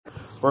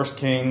1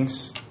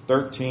 Kings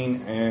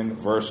 13 and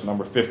verse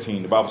number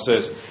 15. The Bible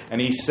says,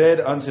 "And he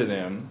said unto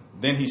them,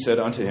 then he said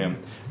unto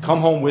him, Come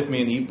home with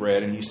me and eat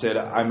bread. And he said,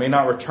 I may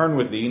not return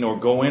with thee, nor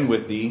go in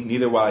with thee,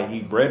 neither will I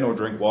eat bread nor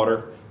drink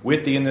water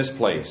with thee in this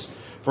place.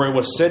 For it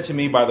was said to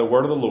me by the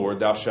word of the Lord,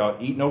 Thou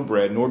shalt eat no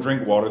bread, nor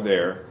drink water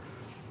there,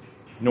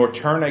 nor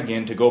turn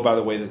again to go by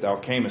the way that thou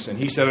camest. And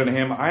he said unto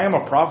him, I am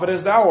a prophet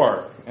as thou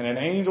art. And an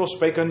angel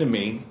spake unto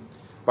me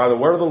by the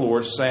word of the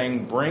Lord,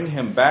 saying, Bring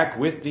him back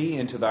with thee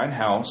into thine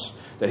house,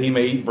 that he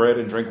may eat bread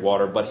and drink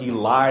water. But he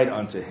lied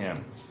unto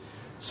him.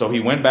 So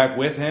he went back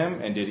with him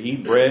and did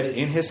eat bread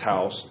in his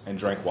house and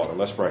drank water."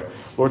 Let's pray.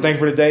 Lord, thank you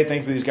for today.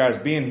 Thank you for these guys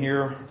being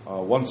here.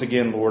 Once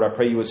again, Lord, I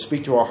pray you would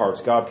speak to our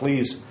hearts. God,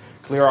 please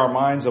clear our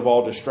minds of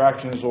all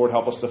distractions. Lord,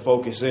 help us to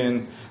focus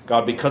in.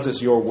 God, because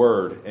it's your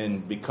word,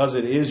 and because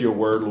it is your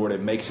word, Lord,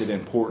 it makes it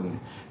important,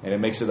 and it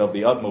makes it of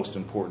the utmost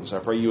importance. I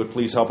pray you would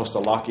please help us to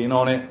lock in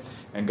on it.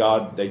 And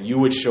God, that you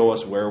would show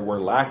us where we're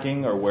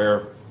lacking or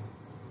where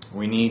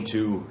we need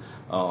to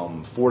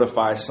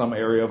fortify some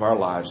area of our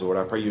lives. Lord,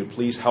 I pray you would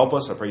please help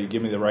us. I pray you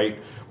give me the right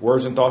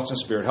words and thoughts and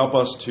spirit. Help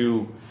us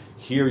to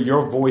hear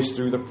your voice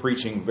through the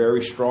preaching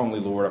very strongly,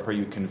 Lord. I pray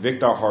you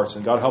convict our hearts.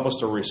 And God, help us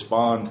to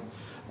respond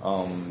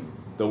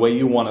the way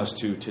you want us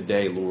to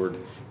today, Lord.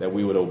 That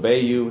we would obey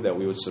you, that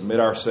we would submit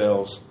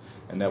ourselves,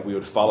 and that we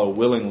would follow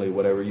willingly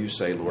whatever you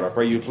say, Lord. I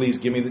pray you please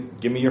give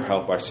me your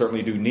help. I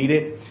certainly do need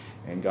it.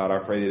 And God, I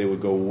pray that it would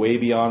go way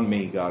beyond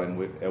me, God, and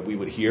that we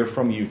would hear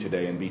from you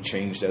today and be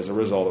changed as a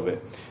result of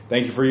it.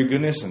 Thank you for your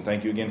goodness, and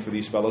thank you again for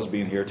these fellows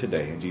being here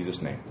today. In Jesus'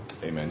 name,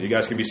 amen. You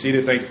guys can be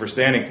seated. Thank you for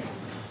standing.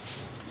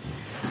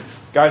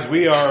 Guys,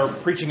 we are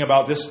preaching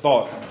about this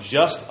thought.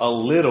 Just a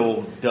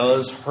little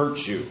does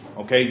hurt you.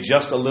 Okay,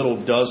 just a little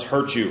does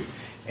hurt you.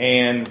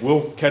 And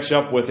we'll catch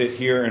up with it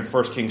here in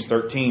 1 Kings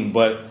 13.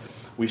 But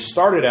we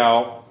started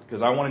out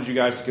because I wanted you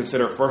guys to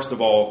consider, first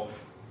of all,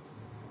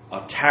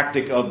 a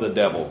tactic of the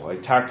devil. A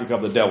tactic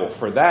of the devil.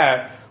 For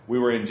that, we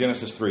were in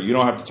Genesis 3. You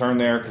don't have to turn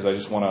there because I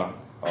just want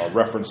to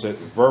reference it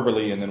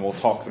verbally, and then we'll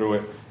talk through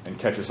it and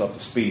catch us up to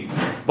speed.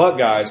 But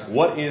guys,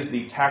 what is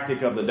the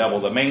tactic of the devil?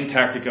 The main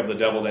tactic of the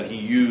devil that he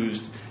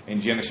used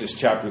in Genesis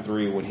chapter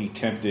 3 when he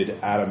tempted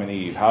Adam and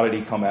Eve. How did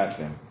he come at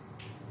them?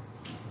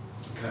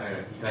 He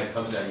kind of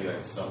comes at you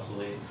like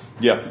subtly.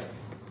 Yeah.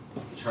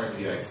 He tries to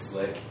be like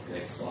slick and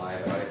like sly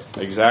about it.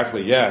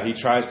 Exactly, yeah. He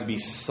tries to be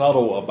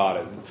subtle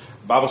about it.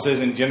 The Bible says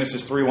in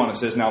Genesis 3:1, it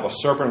says, "Now the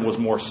serpent was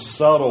more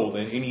subtle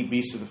than any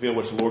beast of the field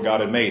which the Lord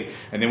God had made."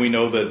 And then we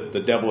know that the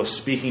devil is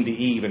speaking to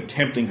Eve and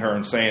tempting her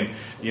and saying,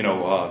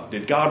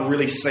 did God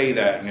really say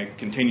that? And it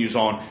continues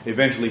on.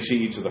 Eventually she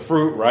eats of the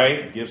fruit,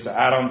 right? Gives to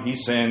Adam. He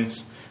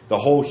sins. The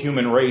whole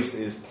human race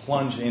is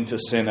plunged into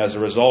sin as a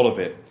result of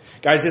it.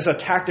 Guys, it's a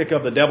tactic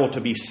of the devil to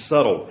be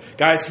subtle.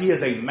 Guys, he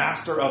is a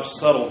master of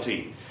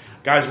subtlety.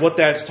 Guys, what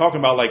that's talking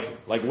about,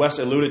 like Wes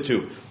alluded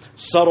to,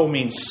 subtle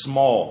means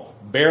small,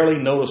 barely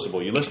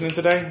noticeable. You listening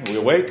today? Are we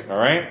awake? All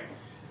right.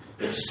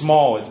 It's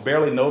small. It's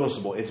barely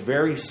noticeable. It's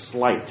very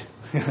slight.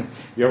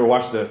 You ever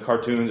watch the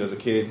cartoons as a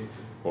kid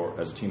or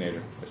as a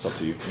teenager? It's up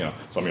to you.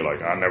 Some of you are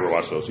like, I never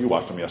watched those. You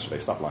watched them yesterday.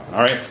 Stop lying.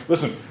 All right.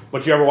 Listen,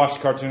 but you ever watch the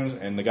cartoons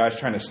and the guy's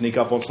trying to sneak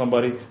up on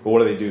somebody? But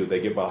what do? They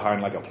get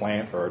behind like a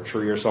plant or a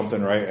tree or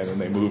something, right? And then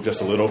they move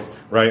just a little,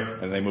 right?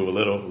 And they move a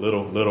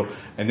little.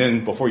 And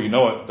then before you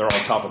know it, they're on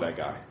top of that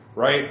guy,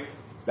 right?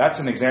 That's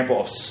an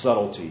example of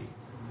subtlety.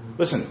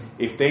 Listen,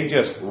 if they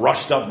just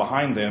rushed up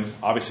behind them,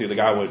 obviously the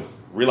guy would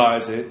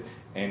realize it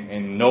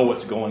and know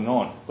what's going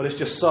on. But it's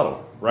just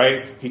subtle,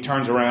 right? He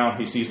turns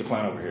around, he sees the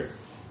plant over here.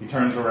 He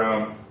turns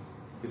around,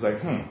 he's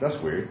like, that's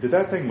weird. Did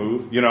that thing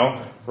move?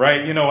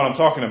 Right? You know what I'm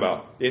talking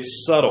about.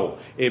 It's subtle.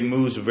 It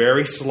moves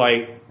very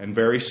slight and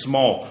very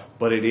small,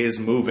 but it is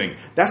moving.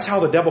 That's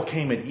how the devil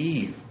came at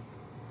Eve.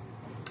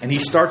 And he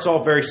starts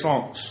off very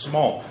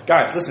small.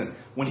 Guys, listen,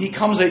 when he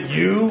comes at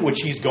you,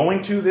 which he's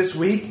going to this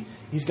week,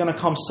 he's going to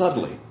come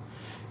subtly.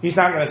 He's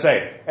not going to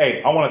say,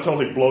 hey, I want to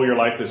totally blow your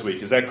life this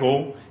week. Is that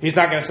cool? He's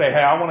not going to say,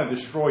 hey, I want to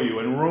destroy you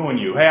and ruin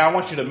you. Hey, I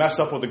want you to mess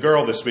up with a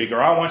girl this week.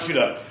 Or I want you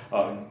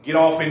to get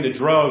off into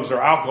drugs or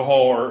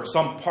alcohol or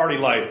some party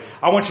life.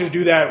 I want you to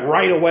do that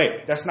right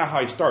away. That's not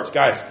how he starts.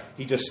 Guys,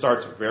 he just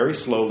starts very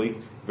slowly,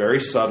 very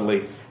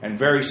subtly, and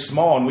very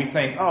small. And we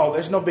think,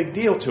 there's no big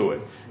deal to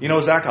it.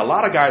 Zach, a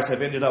lot of guys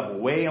have ended up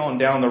way on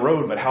down the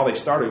road, but how they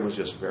started was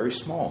just very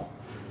small.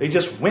 They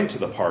just went to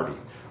the party.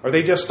 Or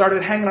they just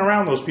started hanging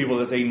around those people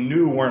that they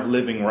knew weren't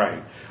living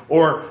right.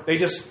 Or they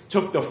just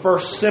took the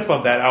first sip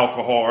of that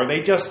alcohol. Or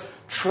they just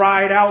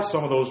tried out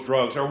some of those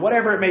drugs. Or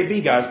whatever it may be,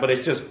 guys. But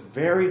it's just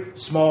very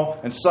small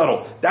and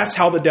subtle. That's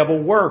how the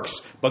devil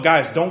works. But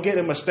guys, don't get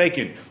it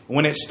mistaken.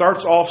 When it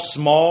starts off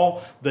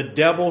small, the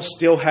devil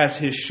still has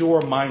his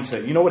sure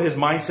mindset. You know what his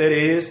mindset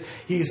is?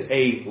 He's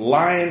a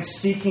lion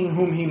seeking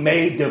whom he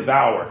may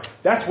devour.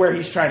 That's where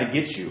he's trying to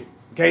get you.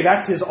 Okay,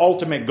 that's his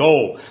ultimate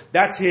goal.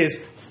 That's his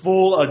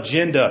full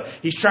agenda.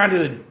 He's trying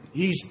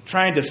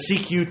to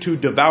seek you to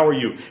devour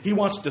you. He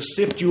wants to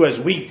sift you as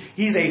wheat.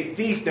 He's a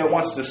thief that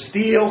wants to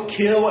steal,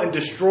 kill, and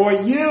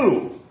destroy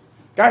you.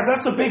 Guys,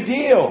 that's a big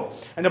deal.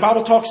 And the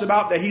Bible talks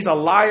about that he's a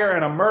liar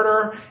and a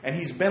murderer, and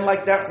he's been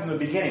like that from the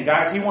beginning.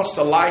 Guys, he wants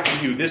to lie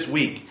to you this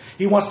week.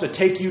 He wants to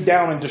take you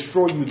down and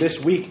destroy you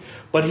this week.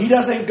 But he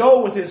doesn't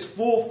go with his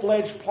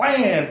full-fledged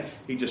plan.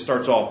 He just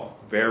starts off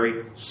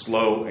very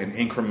slow and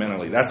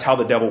incrementally. That's how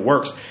the devil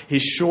works.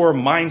 His sure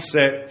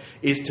mindset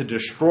is to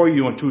destroy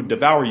you and to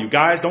devour you.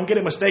 Guys, don't get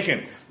it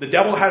mistaken. The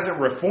devil hasn't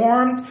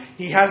reformed.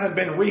 He hasn't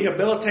been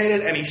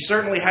rehabilitated, and he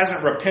certainly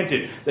hasn't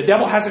repented. The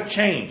devil hasn't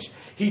changed.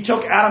 He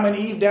took Adam and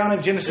Eve down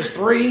in Genesis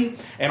 3,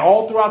 and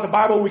all throughout the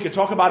Bible we could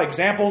talk about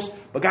examples.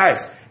 But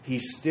guys,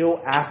 he's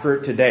still after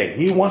it today.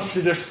 He wants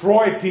to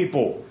destroy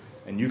people,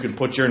 and you can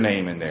put your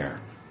name in there.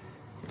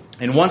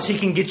 And once he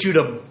can get you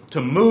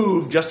to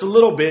move just a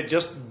little bit,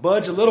 just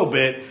budge a little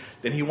bit,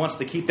 then he wants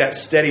to keep that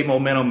steady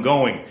momentum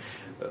going.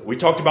 We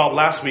talked about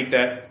last week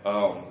that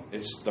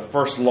it's the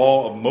first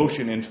law of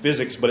motion in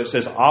physics, but it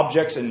says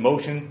objects in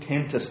motion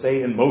tend to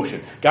stay in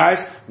motion.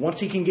 Guys, once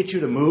he can get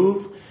you to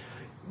move,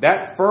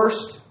 that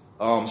first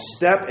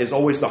step is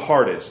always the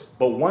hardest.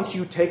 But once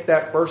you take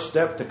that first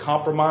step to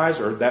compromise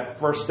or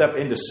that first step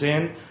into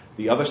sin,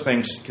 the other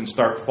things can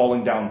start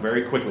falling down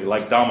very quickly,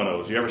 like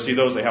dominoes. You ever see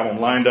those? They have them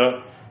lined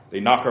up. They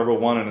knock over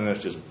one and then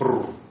it's just,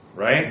 brrr,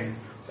 right?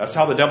 That's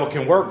how the devil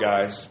can work,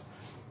 guys.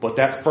 But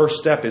that first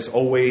step is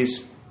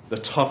always the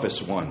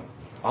toughest one.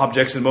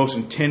 Objects in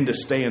motion tend to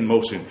stay in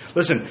motion.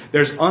 Listen,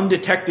 there's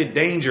undetected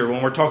danger.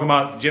 When we're talking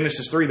about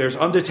Genesis 3, there's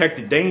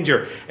undetected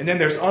danger. And then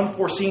there's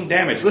unforeseen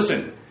damage.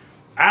 Listen,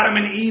 Adam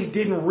and Eve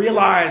didn't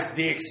realize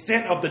the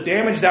extent of the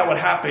damage that would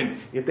happen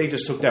if they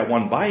just took that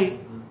one bite.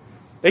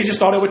 They just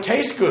thought it would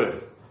taste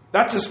good.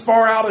 That's as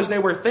far out as they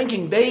were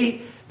thinking.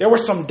 There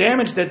was some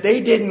damage that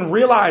they didn't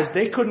realize.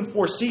 They couldn't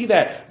foresee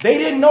that. They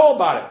didn't know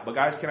about it. But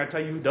guys, can I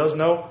tell you who does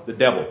know? The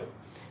devil.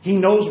 He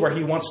knows where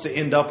he wants to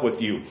end up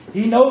with you.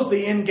 He knows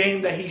the end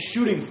game that he's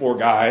shooting for,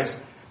 guys.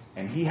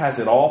 And he has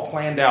it all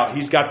planned out.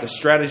 He's got the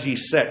strategy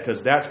set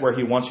because that's where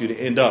he wants you to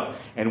end up.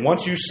 And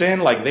once you sin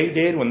like they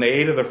did when they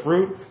ate of the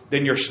fruit,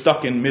 then you're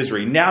stuck in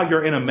misery. Now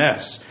you're in a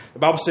mess. The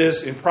Bible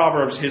says in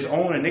Proverbs, his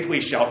own iniquity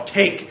shall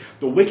take.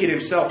 The wicked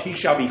himself, he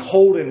shall be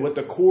holden with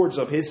the cords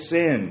of his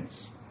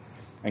sins.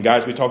 And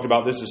guys, we talked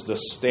about this is the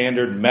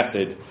standard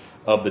method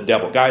of the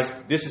devil. Guys,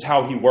 this is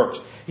how he works.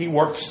 He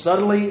works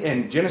subtly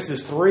in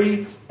Genesis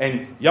 3.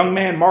 And young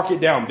man, mark it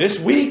down. This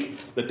week,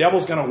 the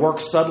devil's going to work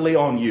subtly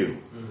on you.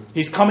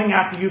 He's coming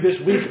after you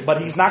this week,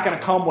 but he's not going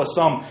to come with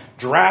some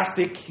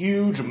drastic,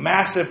 huge,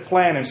 massive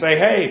plan and say,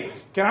 hey,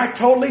 can I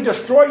totally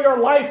destroy your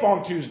life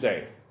on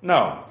Tuesday?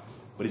 No.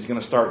 But he's going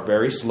to start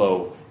very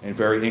slow and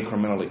very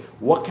incrementally.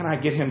 What can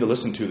I get him to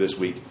listen to this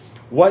week?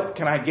 What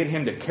can I get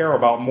him to care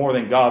about more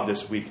than God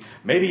this week?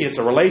 Maybe it's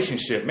a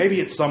relationship. Maybe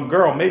it's some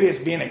girl. Maybe it's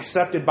being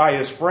accepted by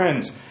his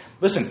friends.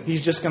 Listen,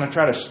 he's just going to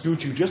try to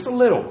scoot you just a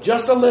little.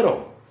 Just a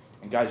little.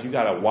 And guys, you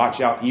got to watch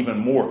out even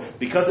more.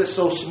 Because it's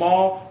so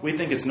small, we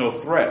think it's no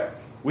threat.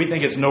 We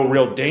think it's no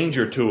real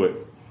danger to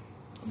it.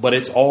 But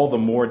it's all the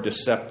more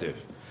deceptive.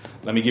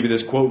 Let me give you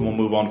this quote and we'll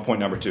move on to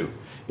point number 2.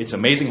 It's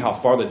amazing how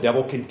far the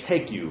devil can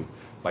take you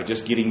by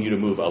just getting you to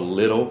move a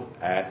little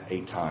at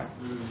a time.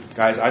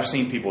 Guys, I've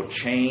seen people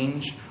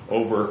change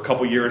over a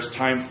couple years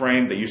time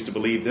frame. They used to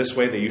believe this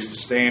way. They used to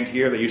stand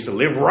here. They used to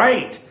live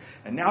right.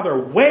 And now they're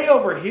way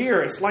over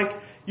here. It's like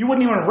you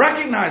wouldn't even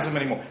recognize them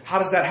anymore. How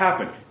does that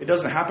happen? It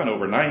doesn't happen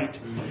overnight.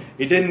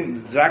 It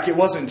didn't, Zach, it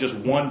wasn't just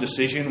one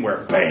decision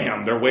where,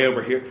 bam, they're way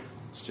over here.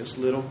 It's just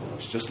little,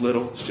 it's just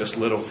little, it's just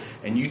little.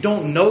 And you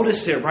don't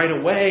notice it right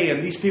away.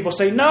 And these people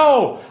say,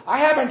 no, I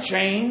haven't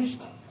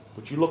changed.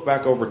 But you look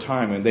back over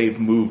time and they've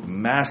moved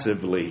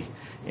massively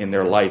in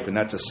their life. And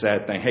that's a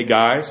sad thing. Hey,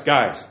 guys,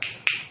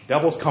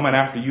 devil's coming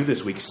after you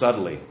this week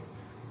subtly.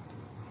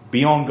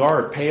 Be on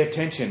guard. Pay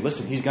attention.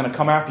 Listen, he's going to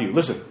come after you.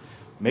 Listen,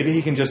 maybe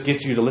he can just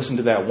get you to listen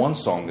to that one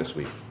song this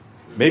week.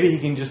 Maybe he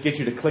can just get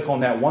you to click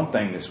on that one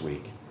thing this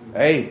week.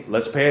 Hey,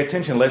 let's pay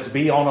attention. Let's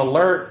be on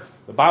alert.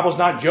 The Bible's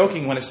not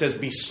joking when it says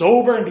be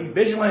sober and be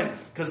vigilant,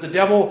 because the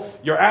devil,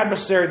 your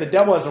adversary, the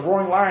devil as a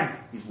roaring lion,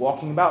 he's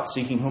walking about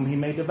seeking whom he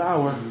may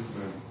devour.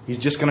 He's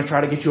just going to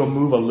try to get you to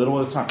move a little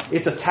at a time.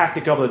 It's a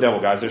tactic of the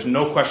devil, guys. There's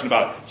no question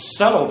about it.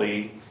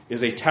 Subtlety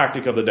is a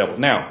tactic of the devil.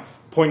 Now,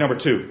 point number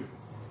 2.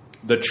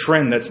 The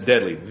trend that's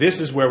deadly. This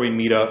is where we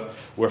meet up,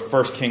 where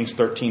 1 Kings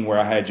 13, where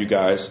I had you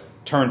guys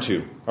turn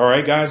to. All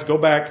right, guys, go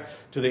back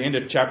to the end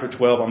of chapter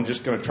 12. I'm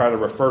just going to try to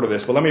refer to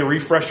this, but let me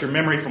refresh your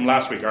memory from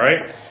last week, all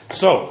right?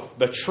 So,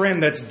 the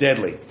trend that's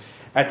deadly.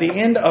 At the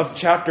end of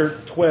chapter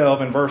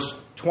 12 and verse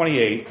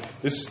 28,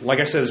 this, like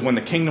I said, is when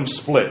the kingdom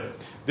split.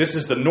 This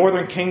is the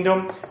northern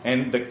kingdom,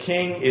 and the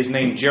king is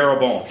named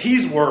Jeroboam.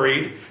 He's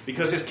worried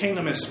because his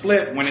kingdom is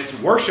split when it's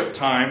worship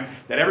time,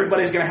 that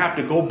everybody's going to have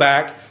to go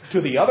back to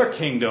the other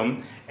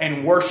kingdom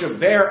and worship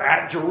there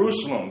at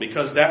Jerusalem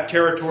because that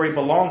territory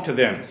belonged to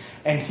them.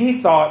 And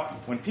he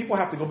thought when people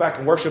have to go back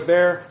and worship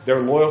there, their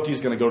loyalty is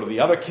going to go to the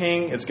other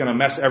king. It's going to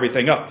mess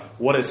everything up.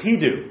 What does he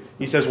do?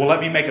 He says, well, let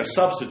me make a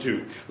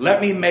substitute.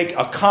 Let me make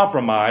a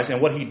compromise.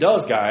 And what he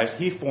does, guys,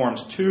 he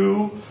forms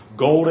 2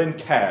 golden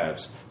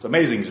calves. It's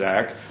amazing,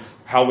 Zach.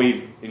 how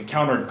we've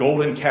encountered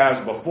golden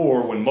calves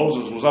before when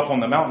Moses was up on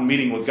the mountain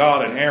meeting with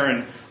God and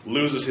Aaron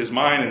loses his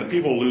mind and the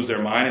people lose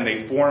their mind and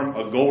they form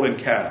a golden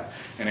calf.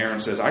 And Aaron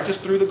says, I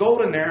just threw the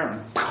gold in there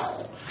and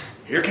pow,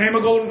 here came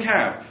a golden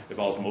calf. If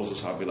I was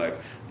Moses, I'd be like,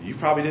 you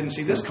probably didn't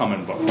see this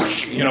coming, but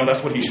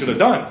that's what he should have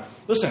done.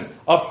 Listen,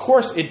 of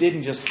course it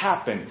didn't just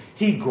happen.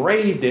 He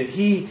graved it.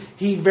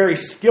 He very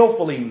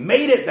skillfully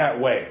made it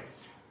that way.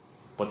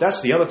 But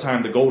that's the other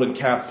time the golden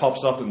calf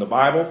pops up in the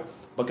Bible.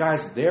 But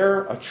guys,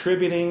 they're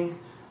attributing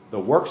the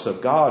works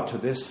of God to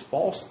this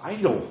false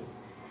idol.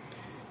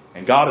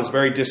 And God is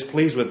very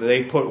displeased with it.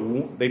 They put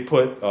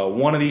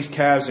one of these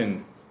calves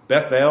in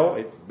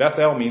Bethel.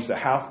 Bethel means the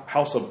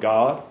house of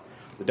God.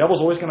 The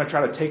devil's always going to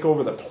try to take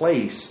over the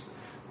place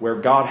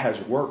where God has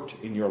worked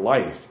in your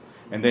life.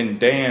 And then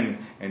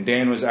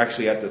Dan was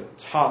actually at the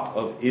top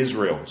of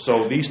Israel.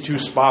 So these two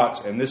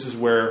spots, and this is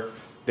where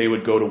they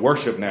would go to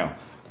worship now.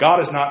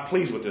 God is not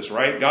pleased with this,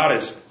 right? God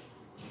is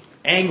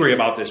angry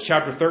about this.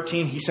 Chapter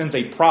 13, he sends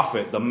a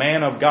prophet, the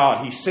man of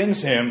God. He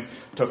sends him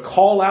to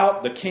call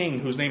out the king,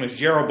 whose name is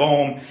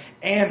Jeroboam,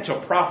 and to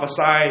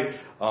prophesy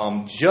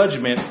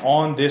judgment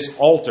on this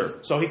altar.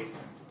 So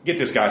get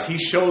this, guys. He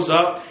shows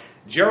up.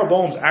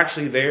 Jeroboam's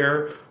actually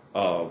there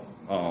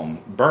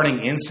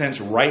burning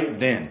incense right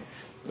then.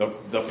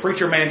 The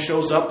preacher man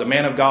shows up. The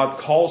man of God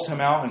calls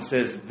him out and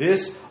says,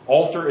 this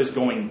altar is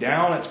going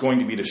down. It's going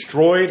to be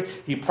destroyed.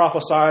 He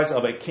prophesies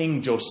of a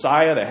king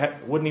Josiah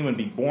that wouldn't even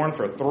be born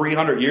for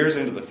 300 years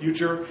into the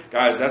future.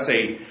 Guys,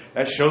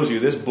 that shows you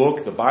this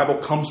book, the Bible,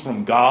 comes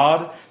from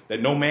God,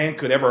 that no man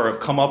could ever have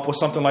come up with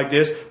something like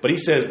this. But he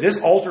says, this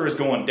altar is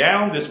going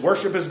down. This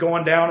worship is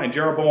going down. And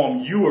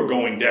Jeroboam, you are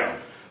going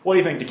down. What do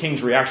you think the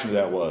king's reaction to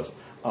that was?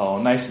 Oh,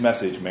 nice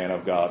message, man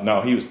of God.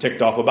 No, he was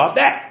ticked off about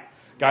that.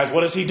 Guys,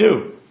 what does he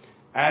do?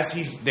 As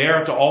he's there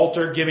at the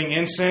altar giving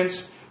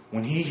incense,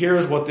 when he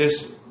hears what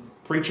this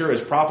preacher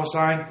is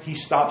prophesying, he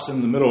stops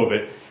in the middle of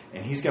it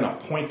and he's going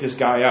to point this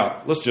guy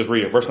out. Let's just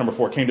read it. Verse number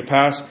 4. Came to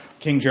pass,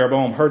 King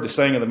Jeroboam heard the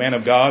saying of the man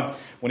of God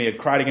when he had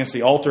cried against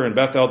the altar in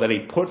Bethel, that he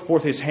put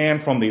forth his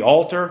hand from the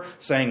altar,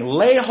 saying,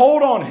 lay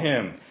hold on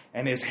him.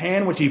 And his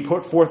hand which he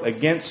put forth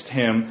against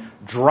him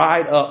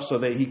dried up so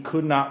that he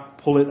could not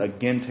pull it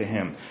again to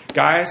him.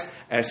 Guys,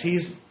 as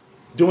he's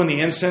doing the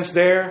incense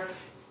there,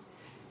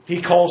 he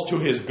calls to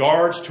his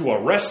guards to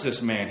arrest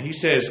this man. He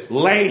says,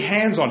 lay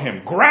hands on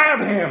him,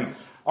 grab him,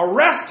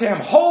 arrest him,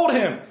 hold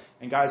him.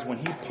 And guys, when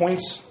he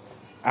points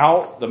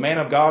out the man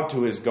of God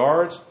to his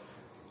guards,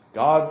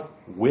 God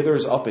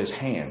withers up his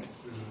hand.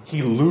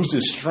 He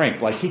loses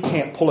strength, like he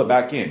can't pull it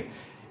back in.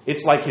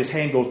 It's like his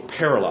hand goes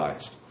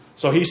paralyzed.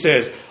 So he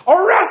says,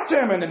 arrest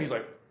him. And then he's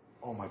like,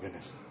 oh my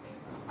goodness,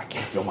 I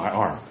can't feel my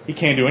arm. He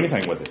can't do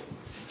anything with it.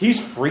 He's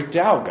freaked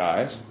out,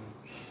 guys.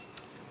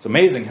 It's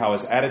amazing how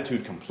his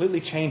attitude completely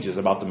changes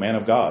about the man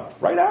of God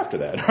right after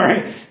that. All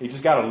right, you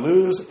just got to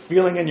lose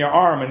feeling in your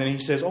arm. And then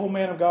he says, oh,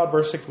 man of God,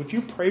 verse 6, would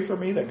you pray for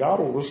me that God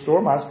will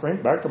restore my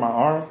strength back to my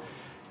arm?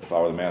 If I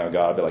were the man of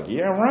God, I'd be like,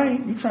 yeah,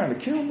 right. You trying to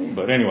kill me.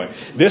 But anyway,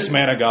 this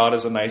man of God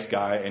is a nice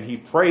guy, and he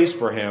prays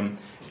for him.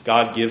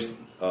 God gives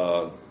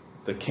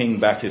the king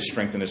back his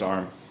strength in his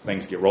arm.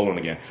 Things get rolling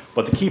again.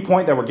 But the key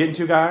point that we're getting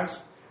to, guys,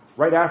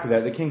 right after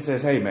that, the king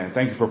says, hey, man,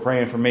 thank you for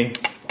praying for me.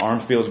 Arm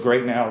feels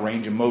great now,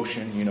 range of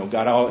motion,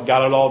 got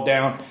it all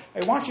down. Hey,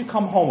 why don't you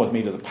come home with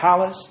me to the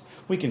palace?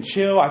 We can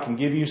chill. I can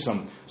give you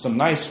some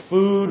nice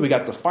food. We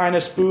got the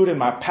finest food in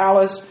my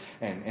palace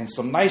and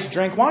some nice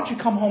drink. Why don't you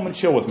come home and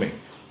chill with me?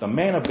 The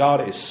man of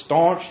God is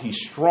staunch.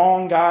 He's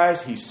strong,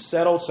 guys. He's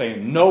settled,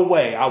 saying, no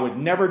way, I would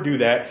never do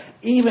that,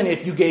 even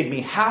if you gave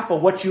me half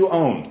of what you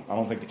owned. I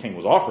don't think the king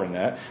was offering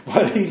that,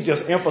 but he's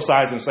just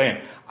emphasizing,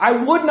 saying, I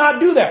would not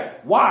do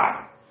that.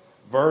 Why?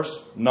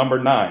 Verse number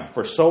 9.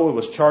 For so it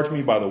was charged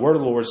me by the word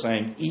of the Lord,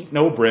 saying, eat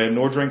no bread,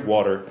 nor drink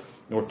water,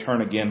 nor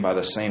turn again by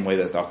the same way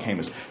that thou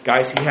camest.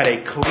 Guys, he had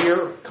a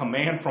clear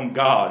command from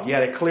God. He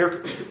had a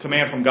clear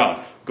command from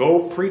God.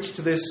 Go preach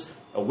to this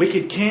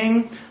wicked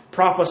king,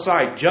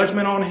 prophesy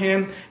judgment on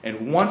him,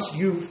 and once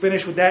you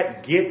finish with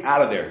that, get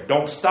out of there.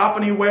 Don't stop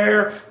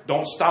anywhere.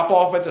 Don't stop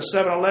off at the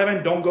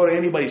 7-Eleven. Don't go to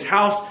anybody's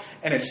house.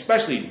 And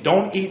especially,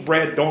 don't eat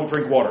bread, don't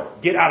drink water.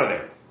 Get out of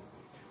there.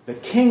 The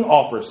king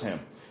offers him.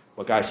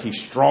 But guys, he's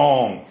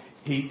strong.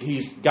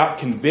 He's got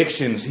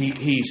convictions.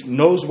 He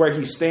knows where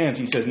he stands.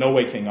 He says, no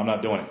way, king, I'm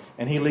not doing it.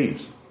 And he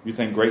leaves. You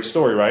think, great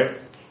story, right?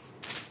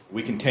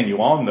 We continue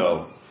on,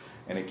 though,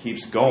 and it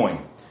keeps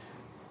going.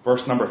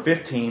 Verse number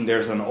 15,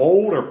 there's an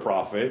older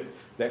prophet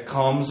that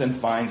comes and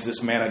finds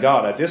this man of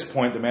God. At this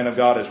point, the man of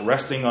God is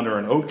resting under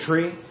an oak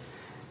tree.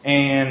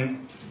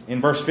 And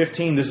in verse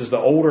 15, this is the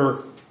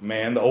older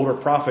man, the older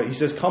prophet. He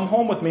says, come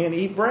home with me and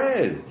eat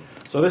bread.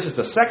 So this is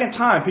the second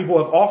time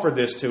people have offered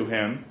this to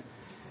him.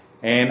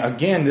 And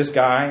again, this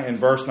guy in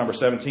verse number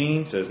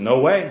 17 says,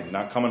 no way,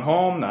 not coming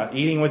home, not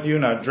eating with you,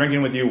 not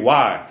drinking with you.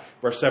 Why?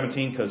 Verse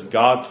 17, because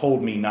God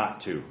told me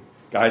not to.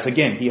 Guys,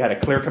 again, he had a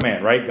clear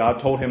command, right? God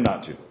told him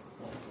not to.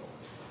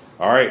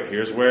 All right,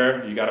 here's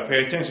where you got to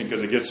pay attention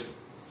because it gets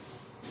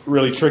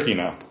really tricky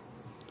now.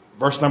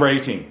 Verse number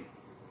 18.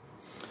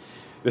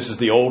 This is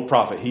the old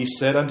prophet. He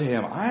said unto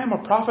him, I am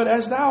a prophet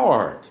as thou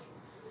art.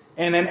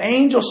 And an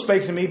angel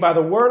spake to me by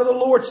the word of the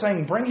Lord,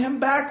 saying, bring him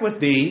back with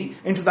thee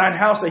into thine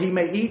house, that he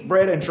may eat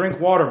bread and drink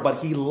water. But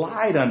he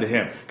lied unto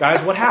him.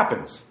 Guys, what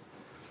happens?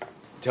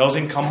 Tells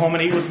him, come home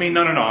and eat with me.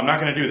 No, I'm not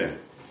going to do that.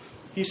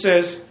 He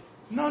says,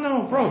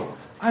 no, bro,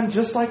 I'm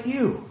just like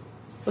you.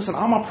 Listen,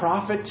 I'm a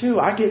prophet too.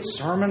 I get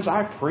sermons,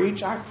 I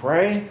preach, I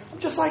pray. I'm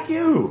just like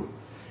you.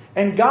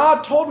 And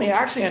God told me,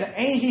 actually,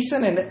 He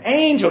sent an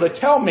angel to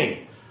tell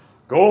me,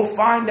 go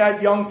find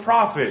that young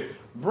prophet.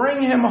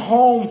 Bring him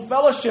home,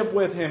 fellowship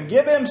with him,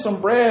 give him some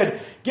bread,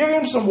 give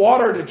him some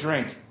water to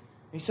drink.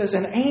 He says,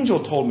 an angel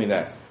told me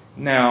that.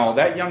 Now,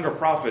 that younger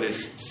prophet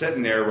is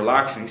sitting there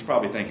relaxing. He's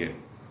probably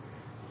thinking,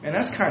 man,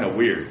 that's kind of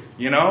weird.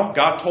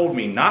 God told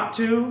me not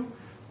to,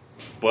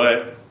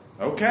 but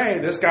okay,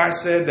 this guy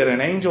said that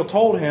an angel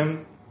told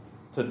him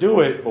to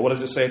do it. But what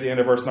does it say at the end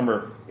of verse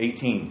number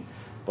 18?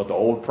 But the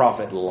old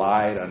prophet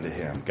lied unto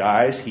him.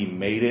 Guys, he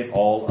made it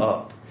all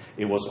up.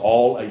 It was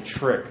all a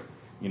trick.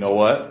 You know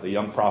what? The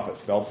young prophet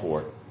fell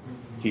for it.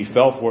 He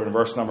fell for it in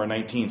verse number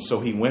 19.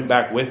 So he went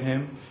back with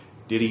him,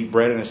 did eat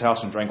bread in his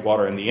house and drank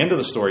water. And the end of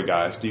the story,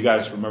 guys, do you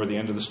guys remember the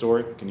end of the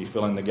story? Can you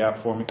fill in the gap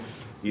for me,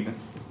 Ethan?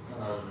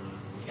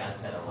 God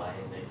said a lie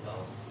and they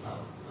fell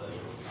out the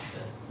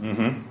young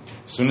prophet.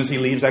 As soon as he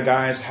leaves that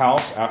guy's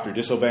house after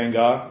disobeying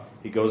God,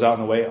 he goes out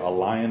in the way. A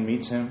lion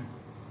meets him.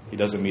 He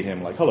doesn't meet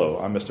him like, hello,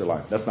 I'm Mr.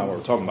 Lion. That's not what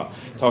we're talking about.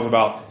 We're talking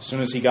about as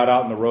soon as he got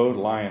out in the road,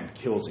 lion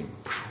kills him.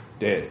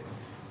 Dead.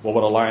 What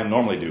would a lion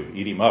normally do?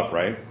 Eat him up,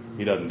 right?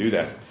 He doesn't do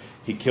that.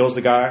 He kills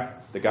the guy.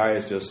 The guy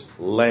is just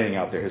laying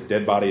out there. His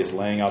dead body is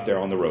laying out there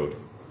on the road.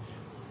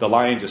 The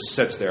lion just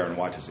sits there and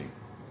watches him.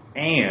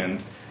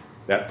 And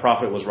that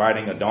prophet was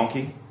riding a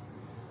donkey.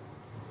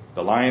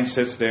 The lion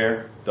sits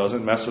there,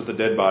 doesn't mess with the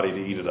dead body to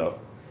eat it up.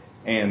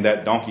 And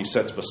that donkey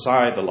sits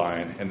beside the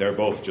lion, and they're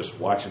both just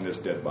watching this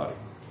dead body.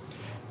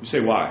 You say,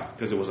 why?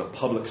 Because it was a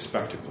public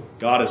spectacle.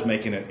 God is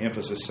making an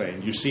emphasis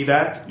saying, you see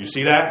that? You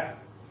see that?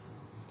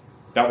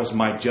 That was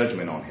my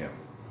judgment on him.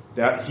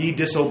 That he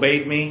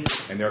disobeyed me,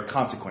 and there are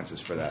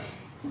consequences for that.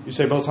 You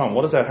say, Brother Tom,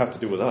 what does that have to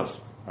do with us?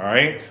 All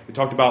right? We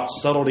talked about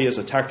subtlety as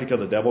a tactic of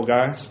the devil,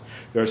 guys.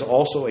 There's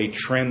also a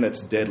trend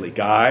that's deadly.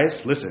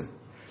 Guys, listen.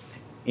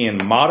 In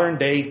modern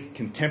day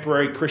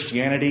contemporary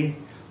Christianity,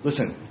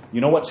 listen,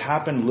 you know what's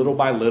happened little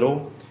by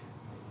little?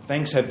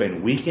 Things have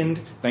been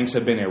weakened. Things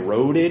have been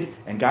eroded.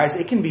 And guys,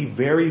 it can be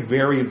very,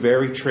 very,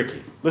 very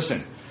tricky.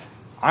 Listen,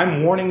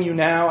 I'm warning you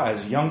now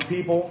as young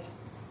people,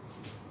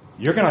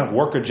 you're going to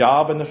work a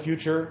job in the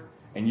future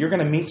and you're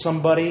going to meet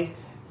somebody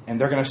and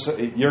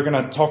you're going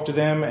to talk to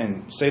them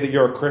and say that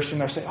you're a Christian.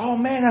 They'll say, oh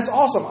man, that's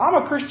awesome. I'm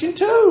a Christian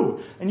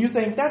too. And you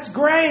think, that's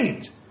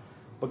great.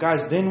 But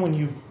guys, then when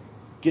you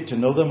get to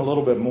know them a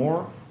little bit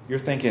more, you're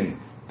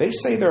thinking, they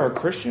say they're a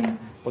Christian,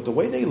 but the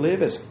way they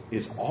live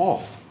is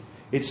off.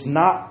 It's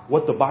not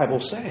what the Bible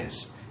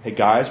says. Hey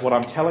guys, what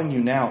I'm telling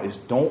you now is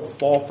don't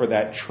fall for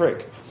that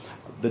trick.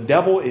 The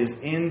devil is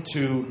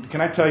into,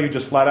 can I tell you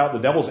just flat out, the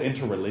devil's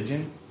into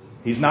religion.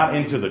 He's not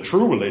into the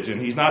true religion.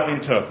 He's not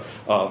into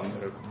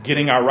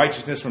getting our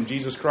righteousness from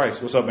Jesus Christ.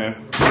 What's up,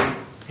 man?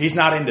 He's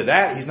not into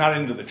that. He's not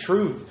into the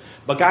truth.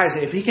 But guys,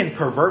 if he can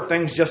pervert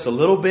things just a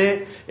little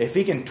bit, if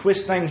he can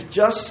twist things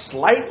just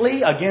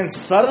slightly, again,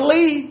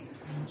 subtly,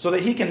 so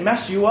that he can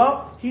mess you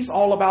up, he's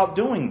all about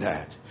doing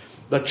that.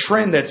 The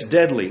trend that's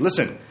deadly.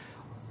 Listen,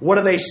 what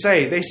do they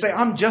say? They say,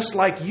 I'm just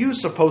like you,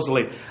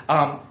 supposedly.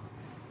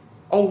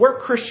 We're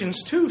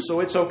Christians too, so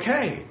it's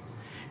okay.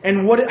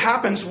 And what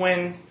happens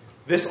when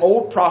this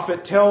old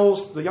prophet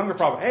tells the younger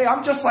prophet, hey,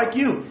 I'm just like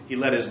you. He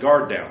let his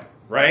guard down,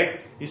 right?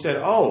 He said,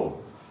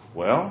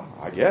 well,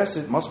 I guess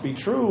it must be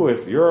true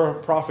if you're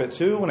a prophet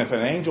too, and if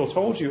an angel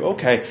told you,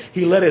 okay.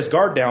 He let his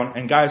guard down,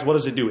 and guys, what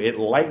does it do? It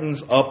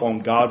lightens up on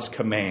God's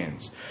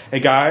commands. Hey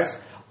guys,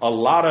 a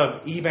lot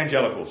of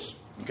evangelicals,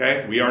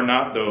 okay, we are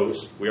not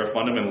those, we are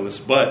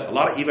fundamentalists, but a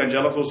lot of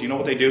evangelicals, you know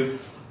what they do?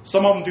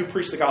 Some of them do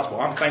preach the gospel.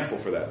 I'm thankful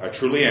for that. I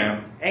truly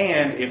am.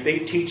 And if they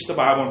teach the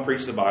Bible and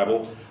preach the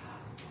Bible,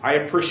 I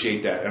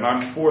appreciate that, and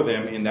I'm for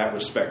them in that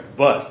respect.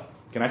 But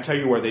can I tell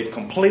you where they've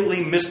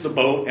completely missed the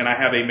boat, and I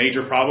have a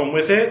major problem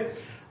with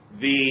it?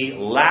 The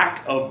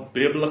lack of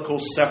biblical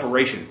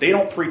separation. They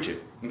don't preach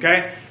it,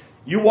 okay?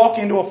 You walk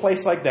into a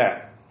place like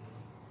that,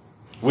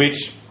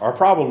 which are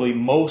probably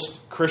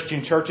most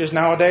Christian churches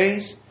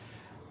nowadays.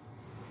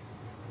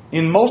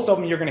 In most of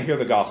them, you're going to hear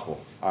the gospel,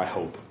 I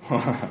hope.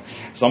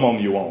 Some of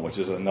them you won't, which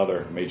is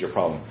another major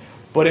problem.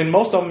 But in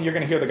most of them, you're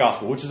going to hear the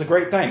gospel, which is a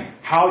great thing.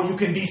 How you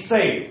can be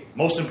saved.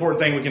 Most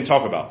important thing we can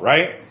talk about,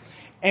 right?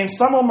 And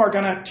some of them are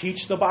going to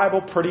teach the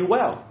Bible pretty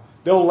well.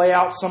 They'll lay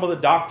out some of the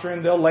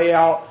doctrine. They'll lay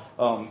out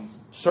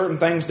certain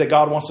things that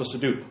God wants us to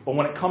do. But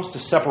when it comes to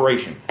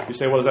separation, you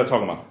say, what is that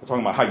talking about? We're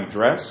talking about how you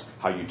dress,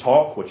 how you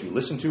talk, what you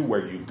listen to,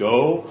 where you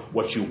go,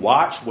 what you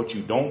watch, what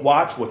you don't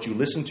watch, what you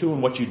listen to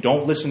and what you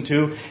don't listen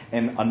to,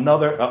 and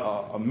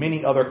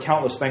many other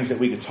countless things that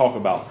we could talk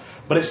about.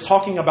 But it's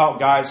talking about,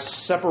 guys,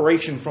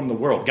 separation from the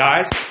world.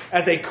 Guys,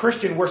 as a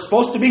Christian, we're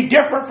supposed to be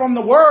different from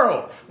the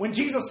world. When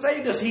Jesus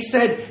saved us, he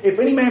said, if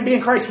any man be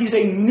in Christ, he's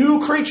a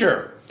new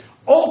creature.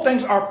 Old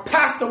things are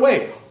passed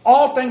away.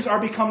 All things are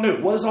become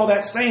new. What is all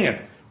that saying?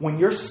 When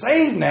you're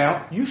saved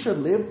now, you should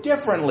live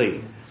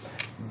differently.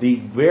 The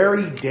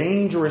very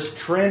dangerous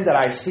trend that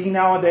I see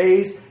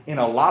nowadays in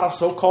a lot of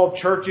so-called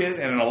churches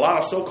and in a lot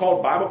of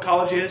so-called Bible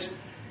colleges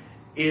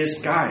is,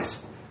 guys,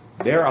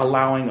 they're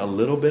allowing a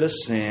little bit of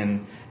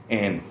sin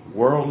and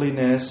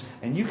worldliness,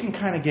 and you can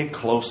kind of get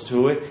close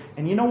to it.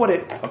 And you know what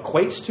it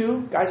equates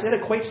to? Guys, it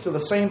equates to the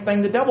same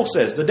thing the devil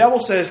says. The devil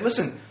says,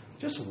 listen,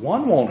 just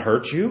one won't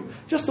hurt you.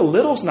 Just a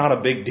little's not a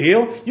big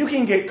deal. You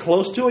can get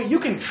close to it. You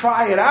can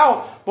try it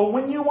out. But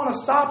when you want to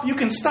stop, you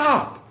can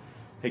stop.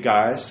 Hey,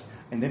 guys.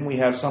 And then we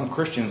have some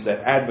Christians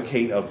that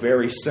advocate a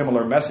very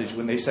similar message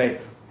when they say,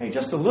 hey,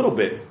 just a little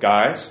bit,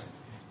 guys.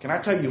 Can I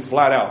tell you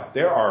flat out,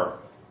 there are,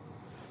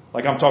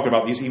 like I'm talking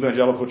about these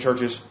evangelical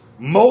churches,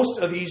 most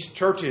of these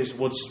churches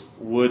would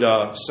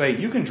say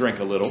you can drink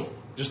a little,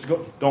 just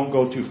don't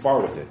go too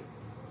far with it.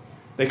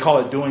 They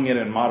call it doing it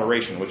in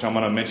moderation, which I'm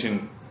going to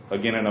mention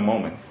again in a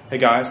moment. Hey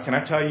guys, can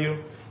I tell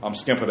you, I'm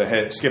skipping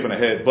ahead,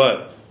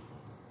 but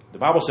the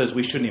Bible says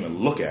we shouldn't even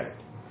look at it.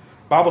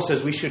 The Bible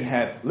says we shouldn't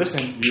have,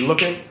 listen, you're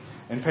looking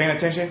and paying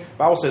attention. The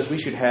Bible says we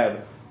should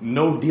have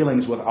no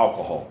dealings with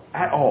alcohol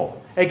at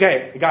all. Hey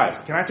guys,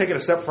 can I take it a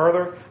step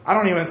further? I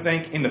don't even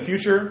think in the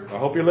future, I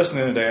hope you're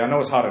listening today, I know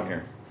it's hot in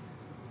here.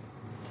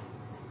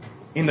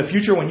 In the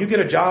future, when you get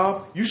a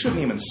job, you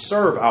shouldn't even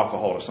serve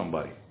alcohol to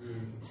somebody.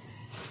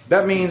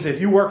 That means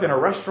if you work in a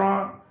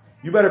restaurant,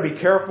 you better be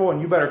careful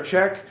and you better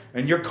check,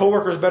 and your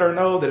coworkers better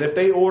know that if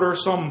they order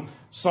some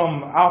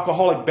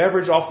alcoholic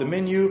beverage off the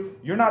menu,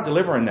 you're not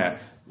delivering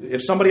that.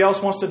 If somebody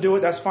else wants to do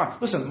it, that's fine.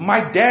 Listen,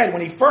 my dad,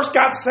 when he first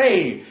got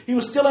saved, he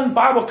was still in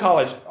Bible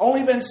college,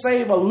 only been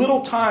saved a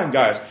little time,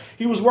 guys.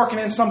 He was working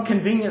in some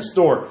convenience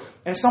store,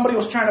 and somebody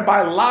was trying to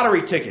buy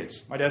lottery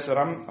tickets. My dad said,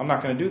 I'm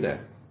not going to do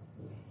that.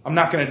 I'm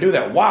not going to do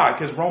that. Why?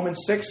 Because Romans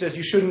 6 says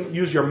you shouldn't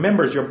use your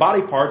members, your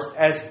body parts,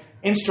 as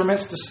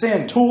instruments to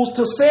sin, tools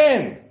to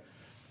sin.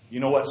 You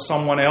know what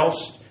someone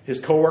else, his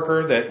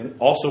coworker that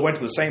also went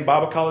to the same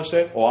Bible college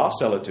said? Oh, I'll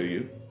sell it to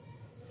you.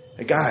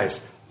 Hey guys,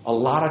 a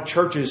lot of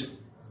churches,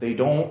 they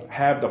don't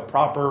have the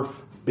proper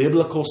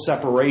biblical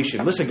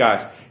separation. Listen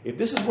guys, if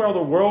this is where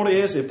the world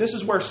is, if this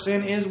is where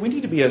sin is, we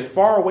need to be as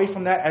far away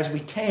from that as we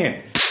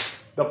can.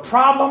 The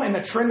problem and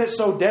the trend that's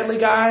so deadly,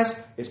 guys,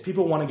 is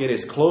people want to get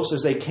as close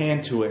as they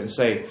can to it and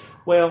say,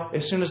 well,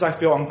 as soon as I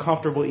feel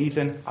uncomfortable,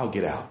 Ethan, I'll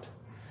get out.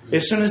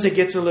 As soon as it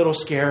gets a little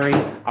scary,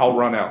 I'll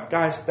run out.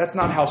 Guys, that's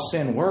not how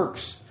sin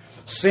works.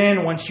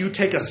 Sin, once you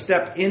take a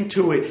step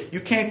into it, you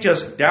can't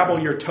just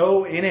dabble your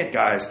toe in it,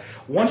 guys.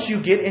 Once you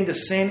get into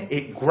sin,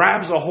 it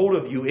grabs a hold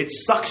of you. It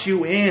sucks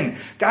you in.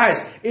 Guys,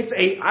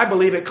 I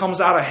believe it comes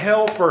out of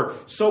hell for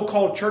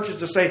so-called churches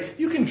to say,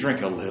 you can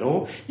drink a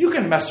little. You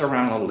can mess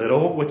around a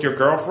little with your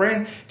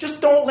girlfriend.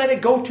 Just don't let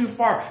it go too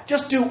far.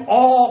 Just do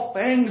all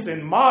things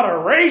in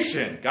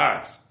moderation,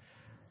 guys.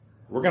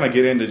 We're going to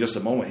get into just a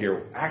moment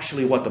here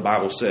actually what the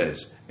Bible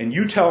says. And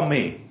you tell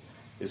me,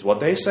 is what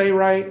they say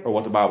right or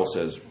what the Bible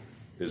says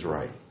is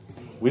right?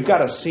 We've got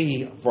to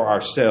see for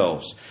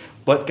ourselves.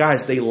 But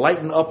guys, they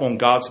lighten up on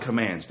God's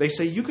commands. They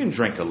say you can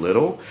drink a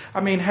little.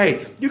 I mean,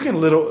 hey, you can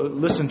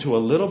listen to a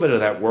little bit of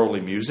that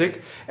worldly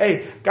music.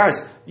 Hey, guys,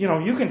 you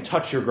can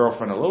touch your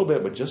girlfriend a little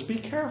bit, but just be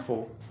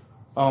careful.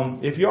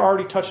 If you're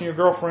already touching your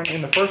girlfriend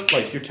in the first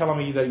place, you're telling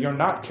me that you're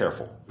not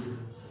careful.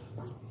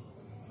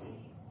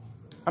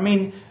 I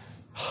mean,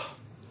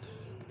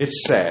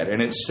 it's sad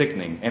and it's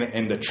sickening.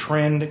 And the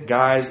trend,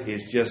 guys,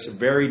 is just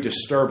very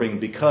disturbing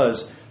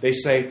because they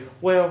say,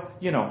 well,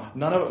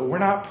 we're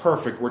not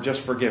perfect. We're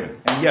just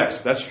forgiven. And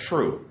yes, that's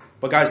true.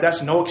 But guys,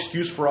 that's no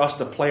excuse for us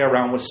to play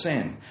around with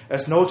sin.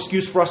 That's no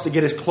excuse for us to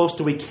get as close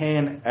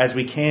as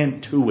we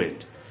can to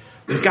it.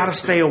 We've got to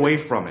stay away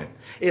from it.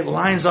 It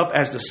lines up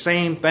as the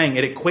same thing.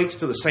 It equates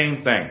to the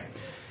same thing.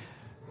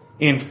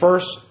 In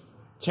 1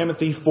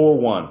 Timothy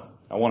 4:1,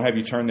 I won't have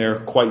you turn there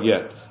quite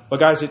yet. But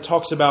guys, it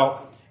talks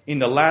about in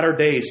the latter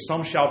days,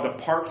 some shall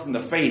depart from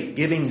the faith,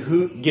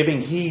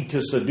 giving heed to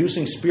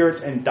seducing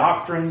spirits and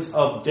doctrines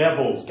of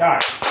devils.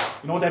 Guys,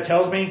 you know what that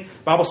tells me?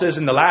 The Bible says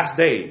in the last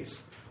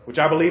days, which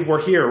I believe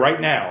we're here right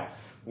now.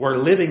 We're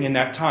living in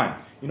that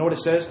time. You know what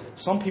it says?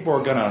 Some people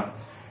are going to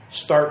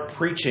start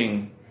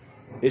preaching.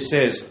 It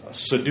says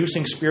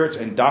seducing spirits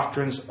and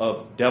doctrines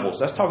of devils.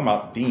 That's talking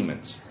about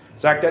demons.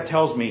 Zach, that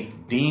tells me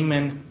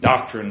demon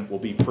doctrine will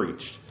be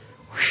preached.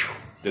 Whew.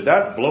 Did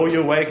that blow you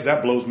away? Because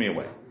that blows me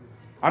away.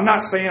 I'm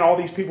not saying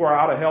all these people are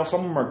out of hell.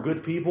 Some of them are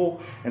good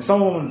people, and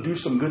some of them do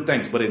some good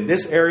things. But in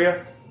this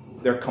area,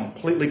 they're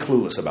completely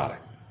clueless about it.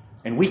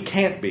 And we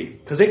can't be,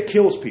 because it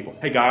kills people.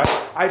 Hey guys,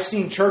 I've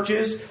seen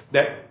churches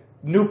that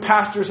new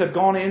pastors have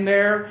gone in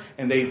there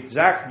and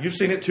Zach, you've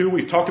seen it too.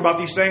 We've talked about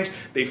these things.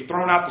 They've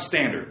thrown out the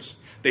standards.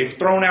 They've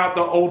thrown out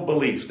the old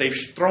beliefs. They've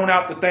thrown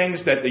out the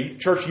things that the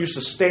church used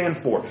to stand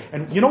for.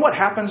 And you know what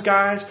happens,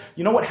 guys?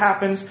 You know what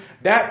happens?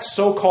 That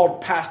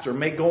so-called pastor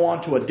may go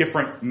on to a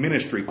different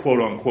ministry,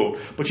 quote unquote.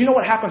 But you know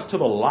what happens to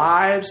the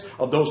lives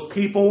of those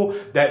people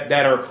that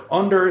are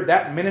under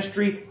that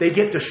ministry? They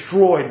get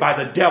destroyed by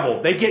the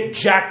devil. They get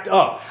jacked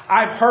up.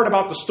 I've heard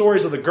about the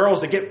stories of the girls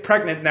that get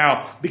pregnant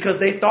now because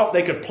they thought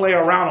they could play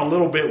around a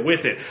little bit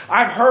with it.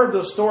 I've heard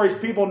the stories,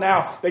 people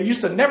now, they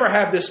used to never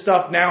have this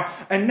stuff now,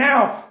 and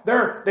now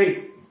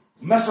they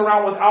mess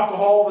around with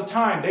alcohol all the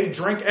time. They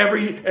drink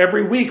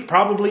every week,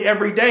 probably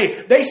every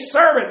day. They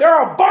serve it.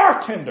 They're a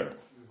bartender.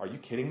 Are you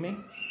kidding me?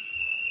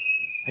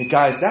 Hey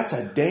guys, that's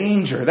a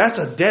danger. That's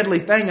a deadly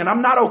thing, and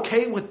I'm not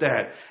okay with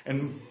that.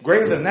 And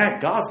greater than that,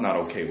 God's not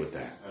okay with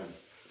that.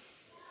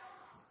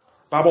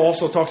 Bible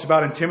also talks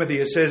about in Timothy,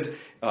 it says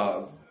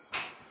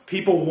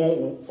people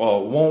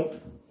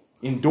won't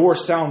endure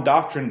sound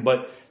doctrine,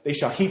 but they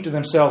shall heap to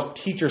themselves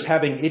teachers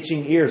having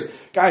itching ears.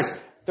 Guys,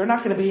 they're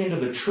not going to be into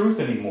the truth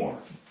anymore.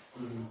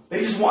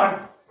 They just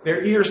want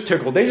their ears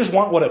tickled. They just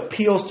want what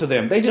appeals to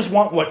them. They just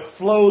want what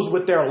flows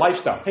with their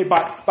lifestyle. Hey, by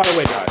the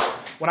way, guys,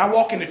 when I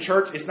walk into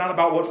church, it's not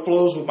about what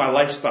flows with my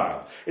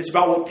lifestyle. It's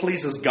about what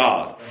pleases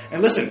God.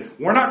 And listen,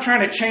 we're not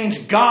trying to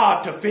change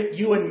God to fit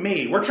you and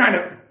me. We're trying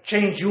to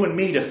change you and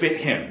me to fit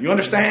Him. You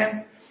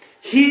understand?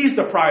 He's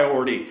the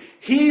priority.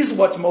 He's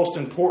what's most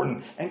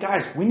important. And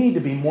guys, we need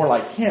to be more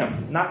like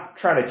Him, not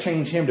try to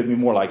change Him to be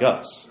more like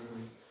us.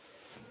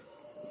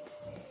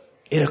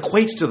 It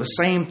equates to the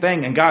same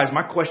thing. And guys,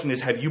 my question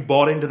is, have you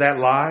bought into that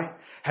lie?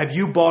 Have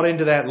you bought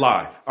into that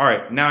lie? All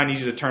right, now I need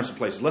you to turn some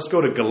places. Let's go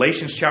to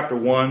Galatians chapter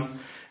 1,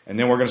 and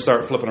then we're going to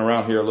start flipping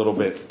around here a little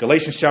bit.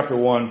 Galatians chapter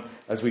 1,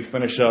 as we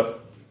finish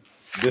up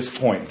this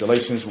point.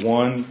 Galatians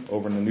 1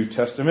 over in the New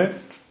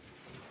Testament.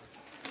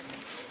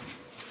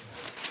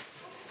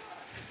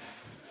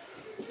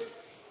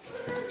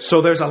 So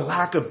there's a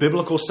lack of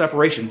biblical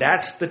separation.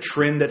 That's the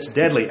trend that's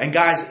deadly. And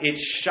guys,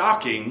 it's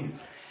shocking.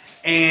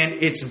 And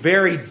it's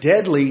very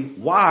deadly.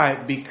 Why?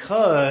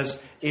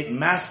 Because it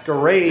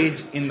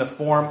masquerades in the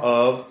form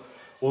of,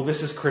 well,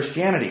 this is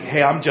Christianity.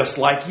 Hey, I'm just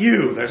like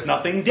you. There's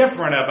nothing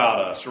different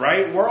about us,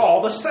 right? We're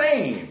all the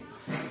same.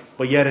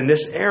 But yet in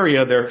this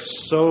area, they're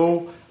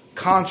so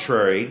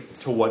contrary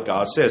to what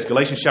God says.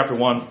 Galatians chapter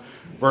 1,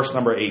 verse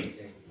number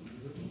 8.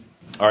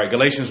 All right,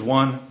 Galatians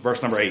 1,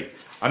 verse number 8.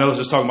 I know this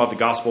is talking about the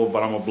gospel,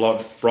 but I'm going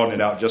to broaden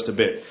it out just a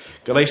bit.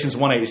 Galatians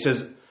 1:8, it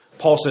says,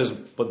 Paul says,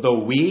 but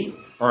though we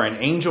or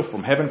an angel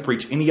from heaven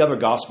preach any other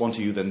gospel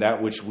unto you than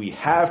that which we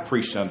have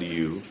preached unto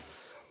you,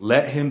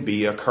 let him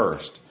be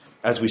accursed.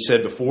 As we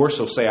said before,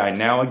 so say I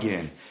now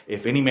again,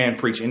 if any man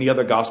preach any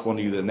other gospel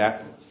unto you than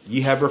that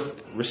ye have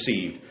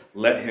received,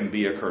 let him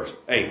be accursed.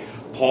 Hey,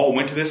 Paul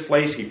went to this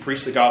place, he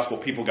preached the gospel,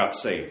 people got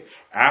saved.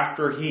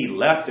 After he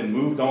left and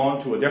moved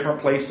on to a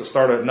different place to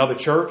start another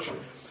church,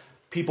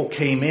 people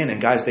came in and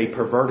guys, they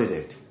perverted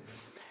it.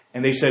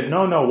 And they said,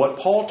 no, what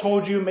Paul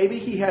told you, maybe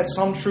he had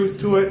some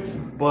truth to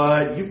it,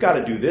 but you've got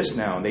to do this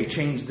now. And they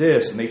changed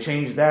this and they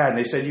changed that. And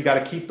they said, you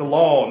got to keep the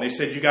law. And they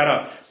said, you got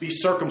to be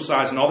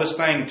circumcised and all this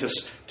thing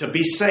to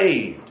be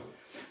saved.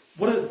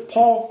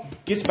 Paul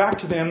gets back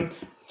to them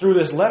through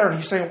this letter and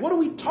he's saying, what are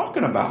we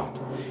talking about?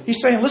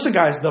 He's saying, listen,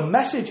 guys, the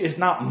message is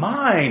not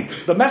mine.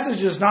 The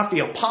message is not the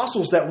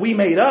apostles that we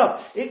made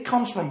up. It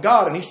comes from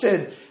God. And he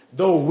said,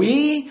 though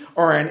we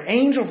or an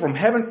angel from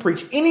heaven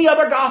preach any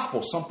other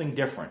gospel, something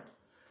different.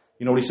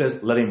 You know what he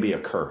says? Let him be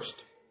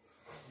accursed.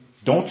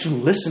 Don't you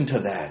listen to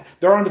that.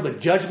 They're under the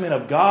judgment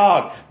of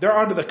God. They're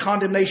under the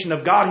condemnation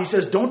of God. He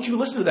says, don't you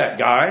listen to that,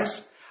 guys.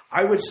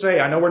 I would say,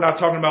 I know we're not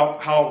talking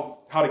about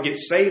how to get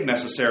saved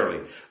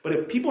necessarily, but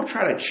if people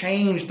try to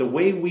change the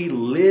way we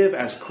live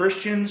as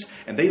Christians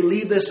and they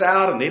leave this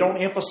out and they don't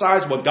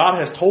emphasize what God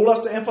has told us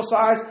to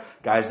emphasize,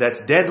 guys,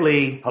 that's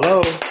deadly. Hello?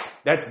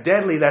 That's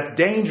deadly. That's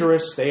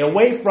dangerous. Stay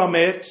away from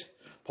it.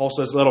 Paul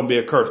says, let them be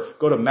accursed.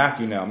 Go to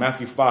Matthew now.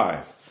 Matthew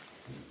 5.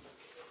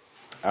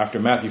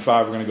 After Matthew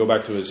 5, we're going to go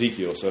back to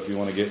Ezekiel. So if you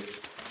want to get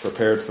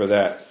prepared for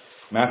that.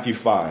 Matthew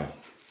 5.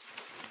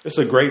 This is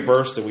a great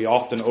verse that we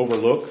often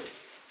overlook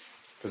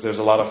because there's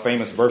a lot of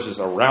famous verses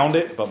around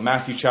it. But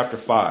Matthew chapter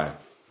 5,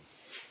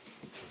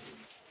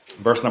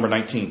 verse number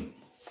 19.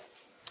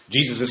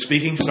 Jesus is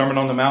speaking, Sermon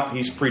on the Mount.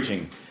 He's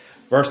preaching.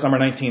 Verse number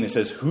 19, it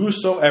says,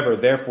 whosoever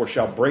therefore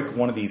shall break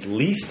one of these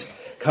least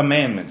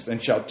commandments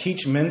and shall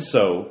teach men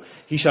so,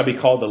 he shall be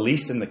called the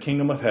least in the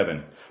kingdom of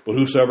heaven. But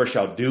whosoever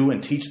shall do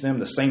and teach them,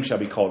 the same shall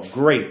be called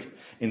great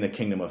in the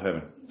kingdom of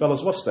heaven.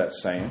 Fellas, what's that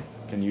saying?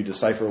 Can you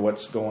decipher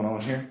what's going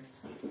on here?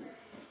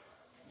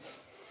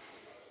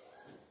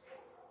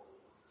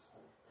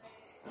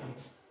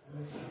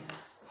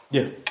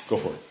 Yeah, go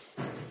for it.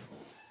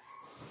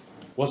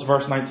 What's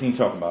verse 19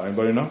 talking about?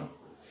 Anybody know?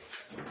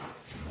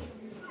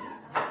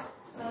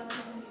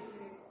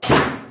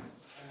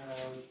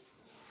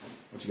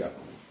 What you got?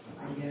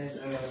 I guess,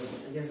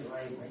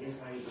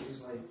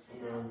 like,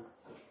 you know,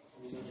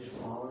 just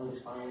following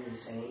the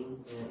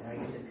same. And I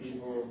guess the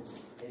people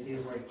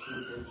who are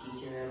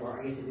teaching them, or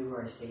I guess the people who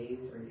are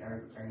saved,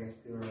 or I guess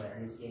people who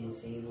are getting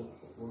saved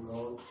will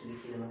go to the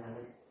kingdom of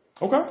heaven.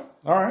 Okay.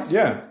 All right.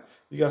 Yeah.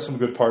 You got some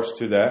good parts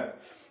to that.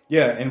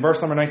 Yeah. In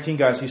verse number 19,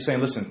 guys, he's saying,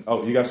 listen.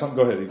 Oh, you got something?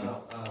 Go ahead, Ethan.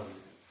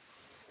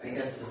 I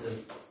guess this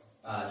is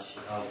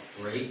shall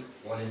break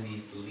one of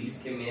these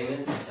least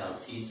commandments and shall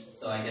teach.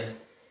 So I guess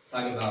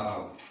talking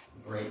about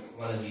break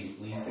one of these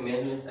least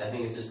commandments, I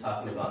think it's just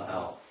talking about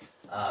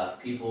how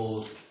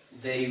people,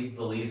 they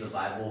believe the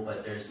Bible,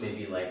 but there's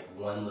maybe like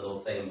one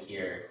little thing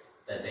here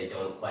that they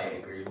don't quite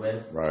agree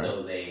with. Right.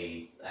 So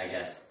they, I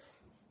guess,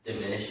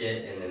 diminish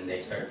it, and then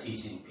they start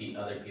teaching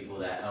other people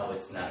that, oh,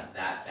 it's not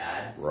that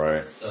bad.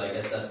 Right. So I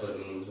guess that's what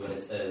it means when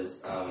it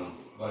says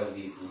one of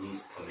these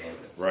least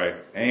commandments. Right.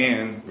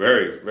 And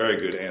very,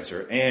 very good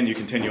answer. And you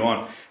continue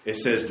on. It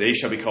says they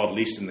shall be called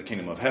least in the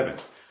kingdom of heaven.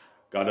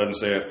 God doesn't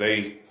say if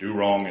they do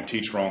wrong and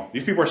teach wrong.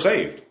 These people are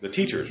saved. The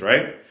teachers,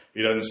 right?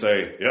 He doesn't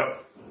say,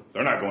 yep,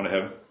 they're not going to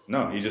heaven.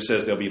 No, he just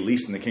says they'll be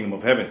least in the kingdom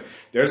of heaven.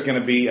 There's going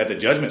to be, at the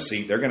judgment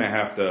seat, they're going to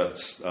have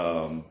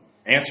to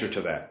answer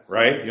to that,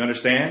 right? You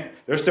understand?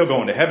 They're still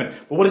going to heaven.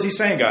 But what is he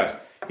saying, guys?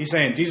 He's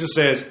saying, Jesus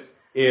says,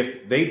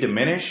 if they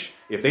diminish,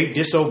 if they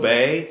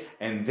disobey,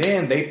 and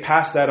then they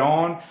pass that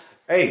on,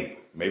 hey,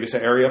 maybe it's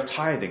an area of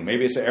tithing,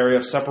 maybe it's an area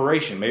of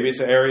separation, maybe it's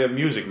an area of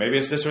music, maybe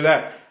it's this or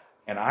that.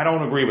 And I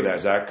don't agree with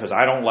that, Zach, because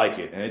I don't like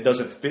it, and it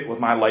doesn't fit with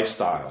my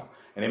lifestyle,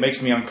 and it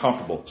makes me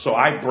uncomfortable. So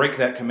I break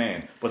that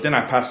command, but then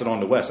I pass it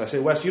on to Wes. I say,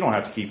 Wes, you don't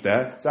have to keep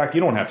that. Zach,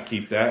 you don't have to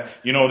keep that.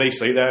 You know, they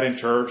say that in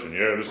church, and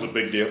yeah, this is a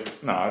big deal.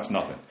 No, it's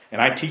nothing.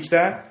 And I teach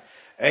that.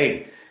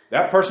 Hey,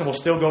 that person will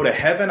still go to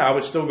heaven. I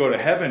would still go to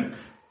heaven,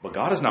 but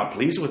God is not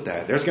pleased with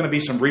that. There's going to be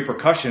some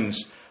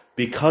repercussions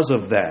because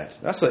of that.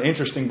 That's an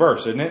interesting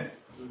verse, isn't it?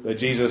 That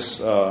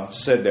Jesus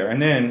said there.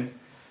 And then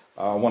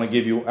I want to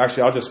give you,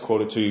 actually, I'll just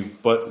quote it to you,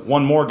 but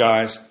one more,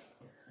 guys.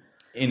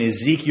 In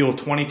Ezekiel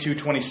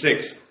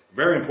 22:26,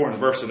 very important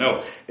verse to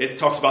know. It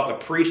talks about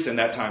the priest in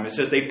that time. It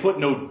says they put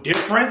no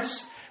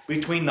difference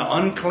between the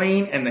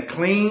unclean and the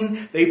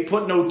clean. They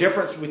put no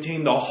difference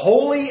between the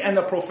holy and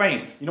the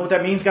profane. You know what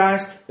that means,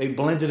 guys? They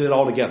blended it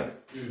all together.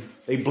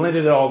 They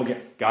blended it all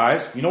together.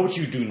 Guys, you know what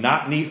you do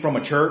not need from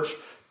a church?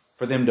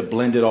 For them to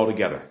blend it all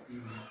together.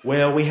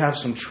 Well, we have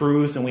some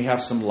truth and we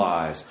have some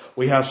lies.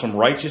 We have some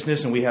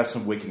righteousness and we have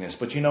some wickedness.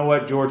 But you know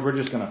what, George? We're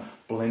just going to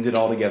blend it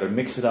all together,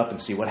 mix it up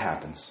and see what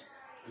happens.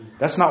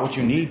 That's not what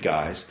you need,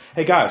 guys.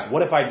 Hey, guys,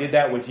 what if I did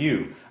that with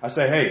you? I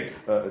say, hey,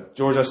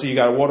 George, I see you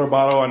got a water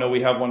bottle. I know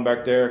we have one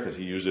back there because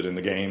he used it in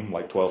the game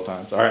like 12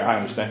 times. All right, I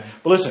understand.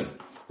 But listen,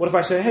 what if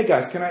I say, hey,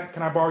 guys, can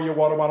I borrow your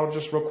water bottle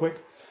just real quick?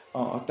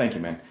 Thank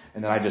you, man.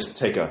 And then I just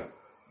take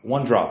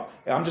one drop.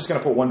 I'm just going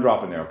to put one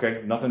drop in there,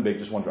 okay? Nothing big,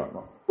 just one drop.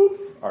 Boop.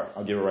 All right,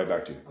 I'll give it right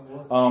back to you.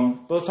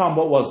 Brother Tom,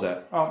 what was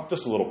that? Oh,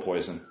 just a little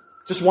poison.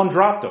 Just one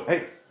drop, though.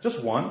 Hey,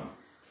 just one.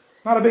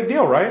 Not a big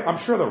deal, right? I'm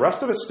sure the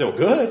rest of it's still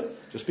good.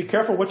 Just be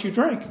careful what you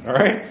drink, all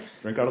right?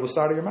 Drink out of the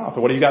side of your mouth.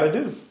 But what do you got to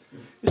do?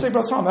 You say,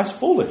 Brother Tom, that's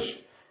foolish.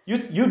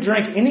 You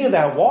drink any of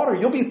that water,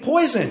 you'll be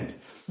poisoned.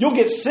 You'll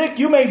get sick.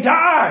 You may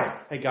die.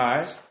 Hey,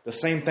 guys, the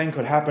same thing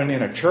could happen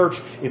in a church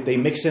if they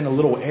mix in a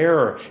little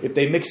error, if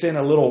they mix in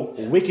a little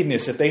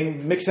wickedness, if they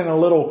mix in a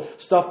little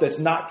stuff that's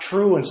not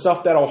true and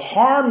stuff that'll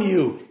harm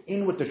you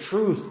in with the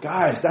truth.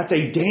 Guys, that's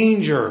a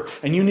danger,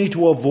 and you need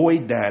to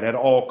avoid that at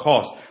all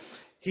costs.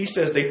 He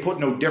says they put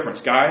no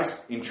difference. Guys,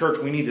 in church,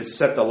 we need to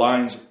set the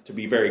lines to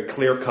be very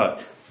clear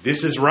cut.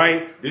 This is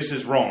right. This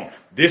is wrong.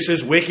 This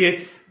is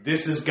wicked.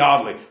 This is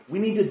godly. We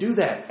need to do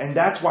that. And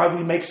that's why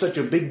we make such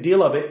a big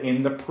deal of it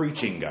in the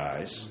preaching,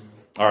 guys.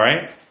 All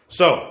right?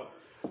 So,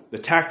 the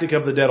tactic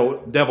of the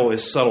devil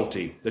is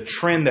subtlety. The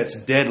trend that's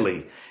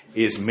deadly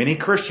is many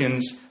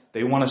Christians,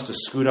 they want us to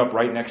scoot up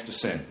right next to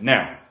sin.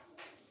 Now,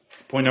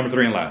 point number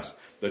 3 and last.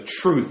 The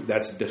truth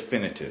that's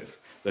definitive.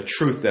 The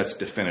truth that's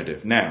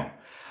definitive. Now,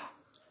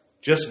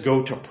 just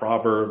go to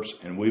Proverbs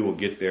and we will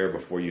get there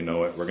before you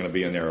know it. We're going to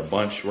be in there a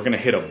bunch. We're going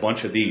to hit a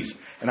bunch of these.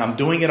 And I'm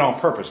doing it on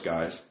purpose,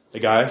 guys. Hey,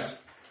 guys,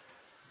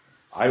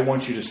 I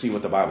want you to see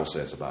what the Bible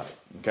says about it.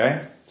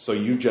 Okay? So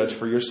you judge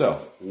for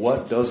yourself.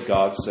 What does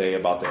God say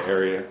about the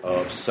area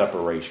of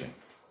separation?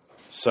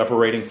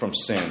 Separating from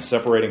sin,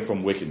 separating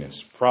from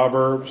wickedness.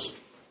 Proverbs.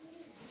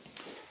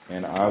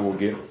 And I will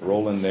get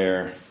rolling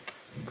there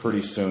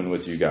pretty soon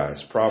with you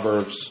guys.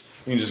 Proverbs.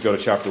 You can just go to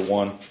chapter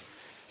 1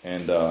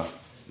 and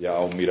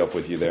I'll meet up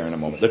with you there in a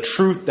moment. The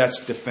truth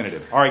that's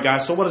definitive. All right,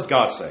 guys, so what does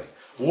God say?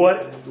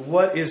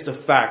 What is the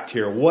fact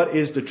here? What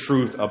is the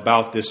truth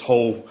about this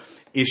whole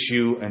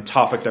issue and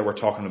topic that we're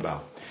talking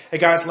about? Hey,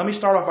 guys, let me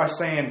start off by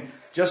saying,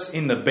 just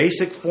in the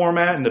basic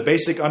format and the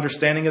basic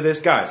understanding of this,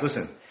 guys,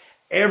 listen,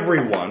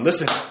 everyone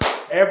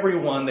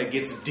that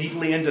gets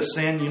deeply into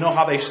sin, you know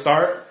how they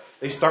start?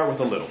 They start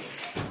with a little,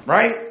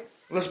 right?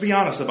 Let's be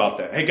honest about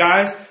that. Hey,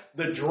 guys,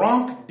 the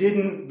drunk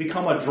didn't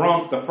become a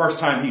drunk the first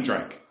time he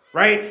drank.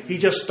 Right? He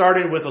just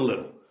started with a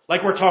little.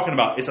 Like we're talking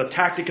about, it's a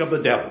tactic of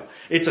the devil.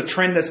 It's a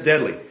trend that's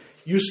deadly.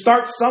 You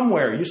start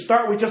somewhere. You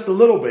start with just a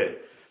little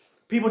bit.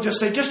 People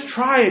just say, just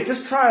try it.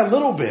 Just try a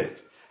little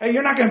bit. Hey,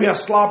 you're not going to be a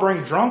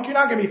slobbering drunk. You're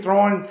not going to be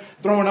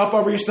throwing up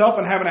over yourself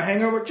and having a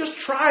hangover. Just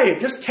try it.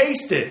 Just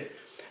taste it.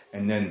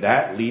 And then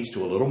that leads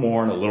to a little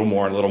more and a little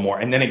more and a little more.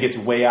 And then it gets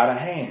way out of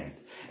hand.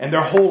 And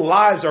their whole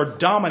lives are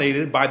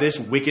dominated by this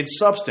wicked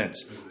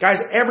substance.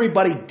 Guys,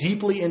 everybody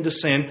deeply into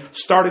sin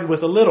started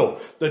with a little.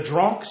 The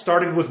drunk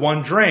started with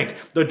one drink.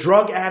 The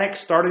drug addict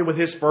started with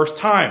his first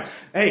time.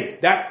 Hey,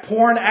 that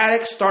porn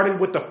addict started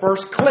with the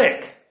first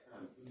click.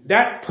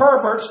 That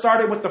pervert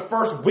started with the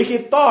first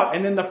wicked thought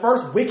and then the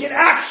first wicked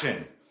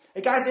action.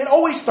 Hey guys, it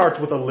always starts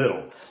with a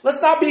little.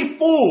 Let's not be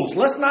fools.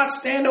 Let's not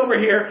stand over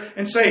here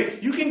and say,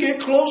 you can get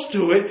close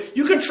to it.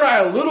 You can try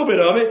a little bit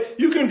of it.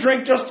 You can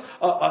drink just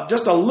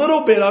a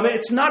little bit of it.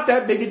 It's not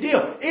that big a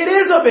deal. It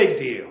is a big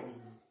deal.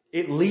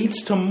 It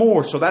leads to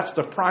more. So that's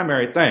the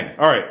primary thing.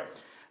 All right.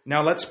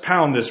 Now let's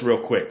pound this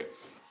real quick.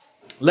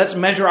 Let's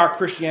measure our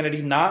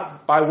Christianity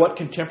not by what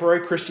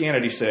contemporary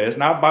Christianity says,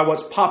 not by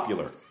what's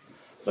popular.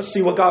 Let's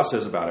see what God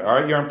says about it. All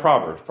right, you're in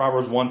Proverbs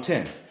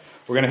 1:10.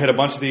 We're going to hit a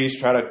bunch of these.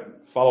 Try to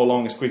follow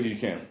along as quick as you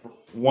can.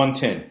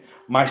 1:10.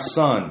 My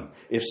son,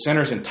 if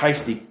sinners entice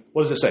thee,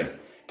 what does it say?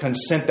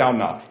 Consent thou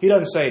not. He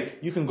doesn't say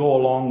you can go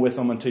along with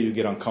them until you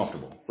get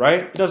uncomfortable,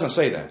 right? He doesn't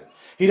say that.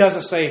 He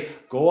doesn't say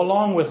go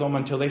along with them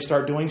until they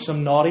start doing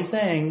some naughty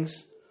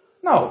things.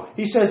 No,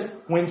 he says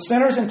when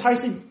sinners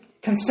entice thee,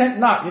 consent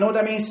not. You know what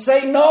that means?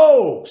 Say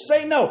no.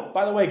 Say no.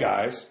 By the way,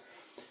 guys,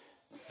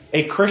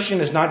 a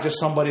Christian is not just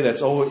somebody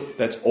that's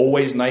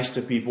always nice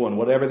to people and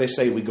whatever they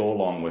say we go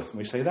along with. And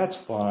we say, that's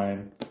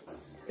fine.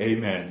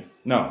 Amen.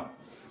 No.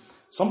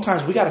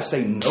 Sometimes we got to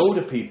say no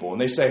to people. And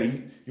they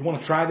say, you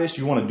want to try this?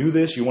 You want to do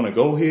this? You want to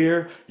go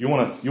here? You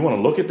want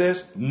to look at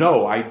this?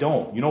 No, I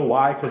don't. You know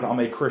why? Because I'm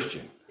a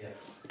Christian. Yeah.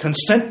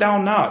 Consent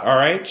thou not. All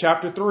right.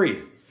 Chapter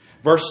 3,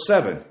 verse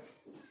 7.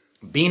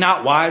 Be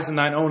not wise in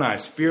thine own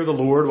eyes. Fear the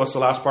Lord. What's the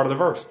last part of the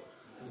verse?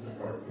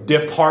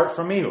 Depart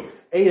from evil.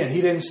 Aiden,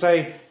 he didn't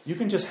say, you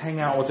can just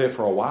hang out with it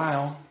for a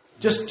while.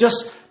 Just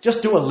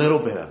do a little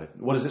bit of it.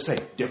 What does it say?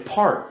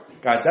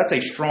 Depart. Guys, that's a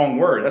strong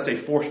word. That's a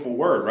forceful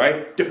word,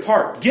 right?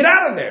 Depart. Get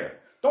out of there.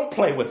 Don't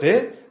play with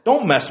it.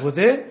 Don't mess with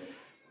it.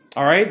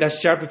 All right, that's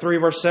chapter 3,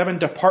 verse 7.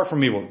 Depart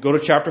from evil. Go to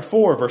chapter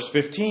 4, verse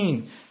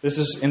 15. This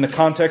is in the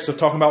context of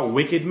talking about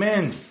wicked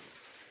men.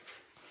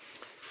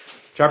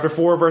 Chapter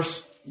 4,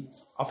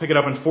 I'll pick it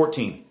up in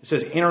 14. It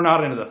says, enter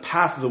not into the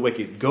path of the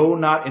wicked. Go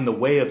not in the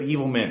way of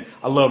evil men.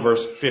 I love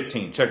verse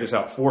 15. Check this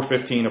out.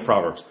 4:15 of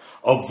Proverbs.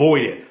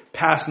 Avoid it.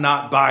 Pass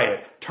not by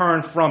it.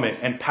 Turn from it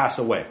and pass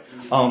away.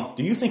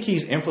 Do you think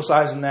he's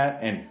emphasizing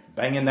that and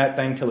banging that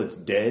thing till it's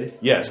dead?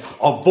 Yes.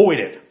 Avoid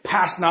it.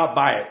 Pass not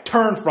by it.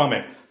 Turn from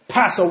it.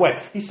 Pass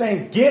away. He's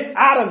saying, get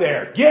out of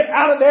there. Get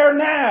out of there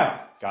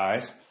now.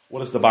 Guys, what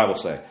does the Bible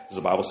say? Does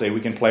the Bible say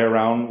we can play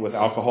around with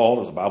alcohol?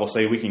 Does the Bible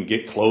say we can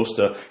get close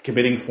to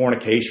committing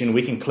fornication?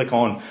 We can click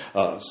on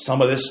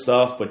some of this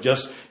stuff, but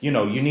just, you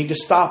need to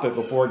stop it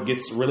before it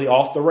gets really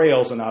off the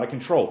rails and out of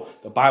control.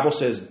 The Bible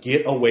says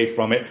get away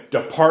from it,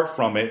 depart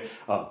from it,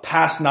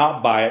 pass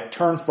not by it,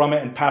 turn from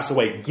it and pass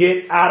away.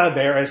 Get out of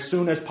there as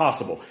soon as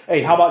possible.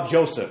 Hey, how about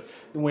Joseph?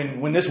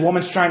 When this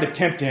woman's trying to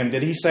tempt him,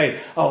 did he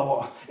say,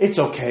 oh, it's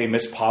okay,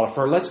 Miss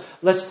Potiphar,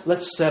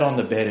 let's sit on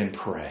the bed and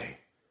pray?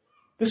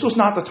 This was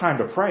not the time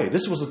to pray.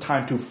 This was the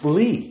time to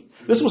flee.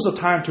 This was the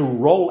time to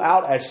roll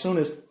out as soon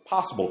as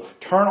possible.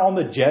 Turn on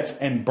the jets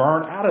and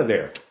burn out of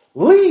there.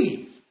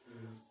 Leave.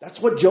 That's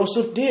what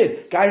Joseph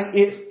did. Guys,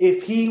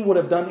 if he would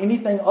have done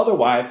anything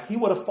otherwise, he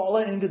would have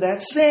fallen into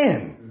that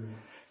sin.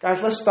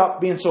 Guys, let's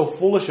stop being so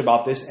foolish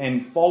about this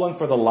and falling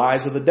for the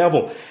lies of the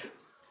devil.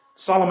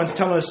 Solomon's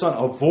telling his son,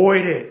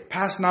 avoid it.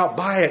 Pass not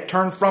by it.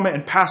 Turn from it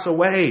and pass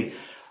away.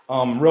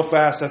 Real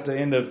fast at the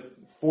end of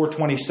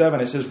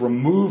 4:27, it says,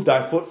 remove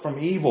thy foot from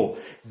evil.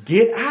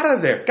 Get out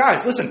of there.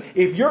 Guys, listen,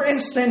 if you're in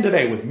sin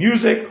today with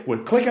music,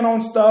 with clicking on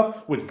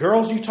stuff, with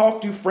girls you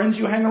talk to, friends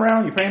you hang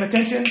around, you paying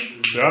attention?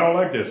 I don't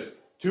like this.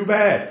 Too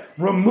bad.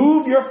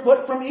 Remove your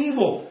foot from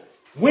evil.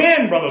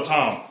 When, Brother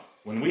Tom?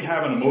 When we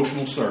have an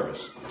emotional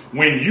service.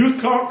 When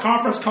youth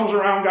conference comes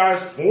around,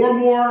 guys,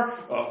 4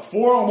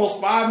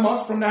 almost 5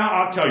 months from now,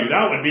 I'll tell you,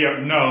 that would be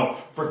no,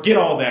 forget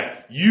all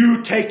that.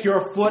 You take your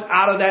foot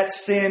out of that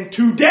sin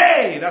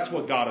today. That's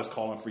what God is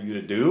calling for you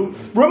to do.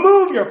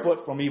 Remove your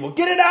foot from evil.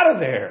 Get it out of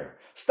there.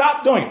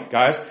 Stop doing it.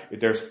 Guys, if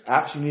there's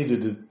apps you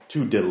need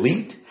to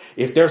delete,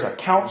 if there's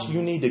accounts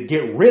you need to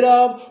get rid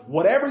of,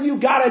 whatever you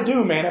got to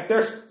do, man, if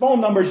there's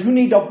phone numbers you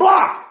need to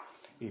block.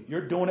 If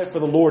you're doing it for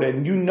the Lord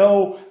and you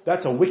know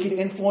that's a wicked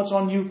influence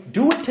on you,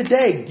 do it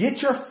today.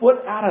 Get your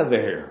foot out of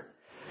there.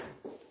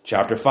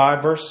 Chapter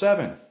 5, verse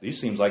 7. These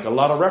seems like a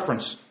lot of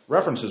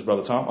references,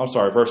 Brother Tom. I'm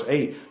sorry, verse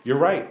 8. You're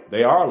right.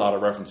 They are a lot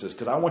of references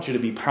because I want you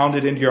to be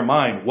pounded into your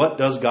mind. What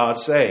does God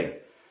say?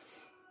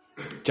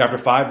 Chapter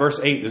 5, verse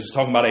 8. This is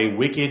talking about a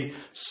wicked,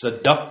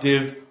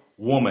 seductive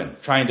woman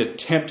trying to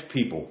tempt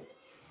people.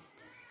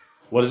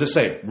 What does it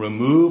say?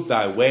 Remove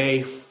thy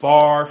way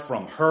far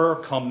from her.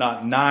 Come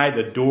not nigh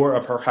the door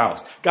of her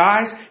house.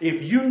 Guys,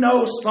 if you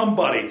know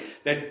somebody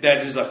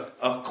that is a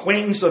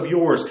acquaintance of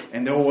yours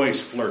and they're always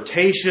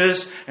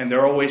flirtatious and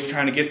they're always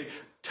trying to get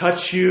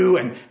touch you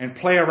and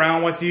play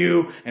around with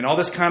you and all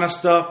this kind of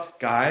stuff.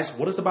 Guys,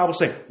 what does the Bible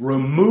say?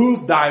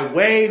 Remove thy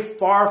way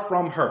far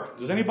from her.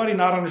 Does anybody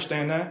not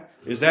understand that?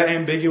 Is that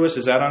ambiguous?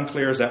 Is that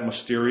unclear? Is that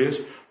mysterious?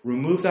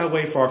 Remove thy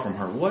way far from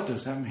her. What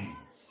does that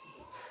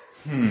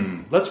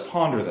mean? Let's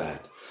ponder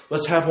that.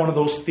 Let's have one of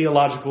those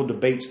theological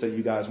debates that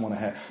you guys want to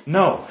have.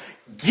 No.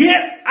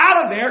 Get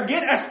out of there.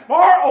 Get as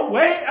far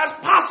away as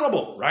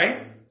possible.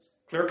 Right?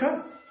 Clear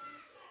cut?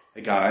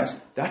 Hey guys,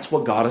 that's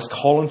what God is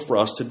calling for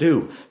us to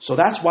do. So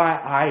that's why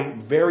I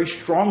very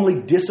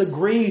strongly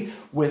disagree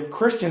with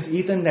Christians,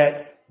 Ethan,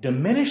 that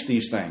diminish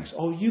these things.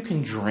 Oh, you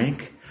can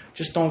drink.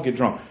 Just don't get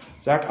drunk.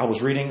 Zach, I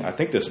was reading, I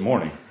think this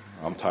morning.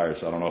 I'm tired,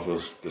 so I don't know if it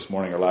was this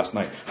morning or last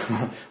night.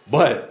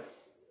 But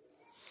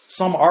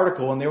some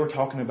article, and they were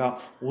talking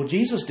about, well,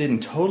 Jesus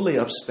didn't totally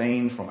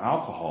abstain from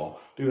alcohol.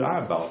 Dude,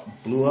 I about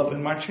blew up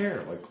in my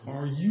chair. Like,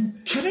 are you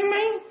kidding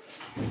me?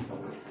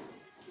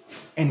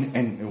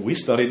 And we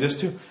studied this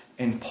too.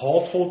 And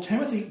Paul told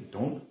Timothy,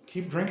 don't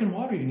keep drinking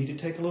water. You need to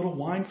take a little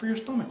wine for your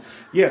stomach.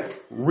 Yeah,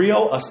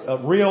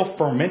 real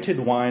fermented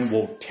wine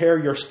will tear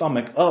your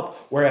stomach up,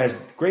 whereas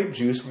grape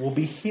juice will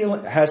be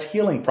has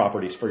healing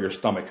properties for your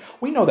stomach.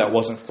 We know that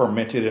wasn't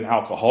fermented and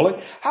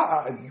alcoholic.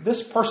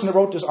 This person that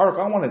wrote this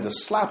article, I wanted to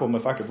slap him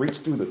if I could reach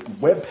through the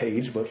web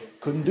page, but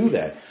couldn't do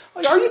that.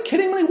 Like, are you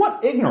kidding me?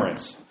 What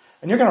ignorance?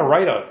 And you're going to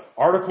write an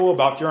article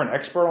about you're an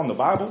expert on the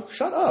Bible?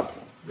 Shut up.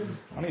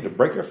 I need to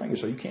break your finger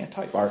so you can't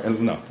type.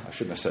 And no, I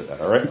shouldn't have said that,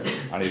 all right?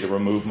 I need to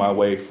remove my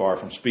way far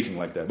from speaking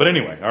like that. But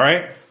anyway, all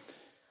right?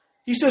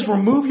 He says,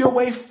 remove your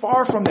way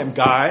far from them,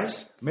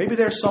 guys. Maybe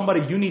there's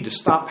somebody you need to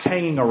stop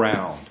hanging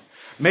around.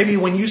 Maybe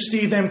when you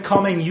see them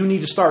coming, you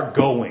need to start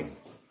going.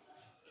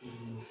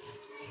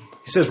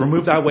 He says,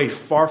 remove thy way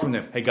far from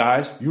them. Hey,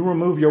 guys, you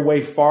remove your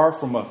way far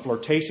from a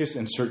flirtatious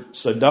and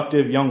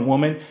seductive young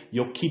woman,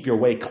 you'll keep your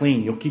way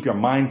clean. You'll keep your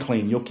mind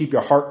clean. You'll keep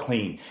your heart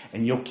clean.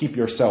 And you'll keep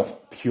yourself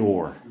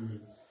pure.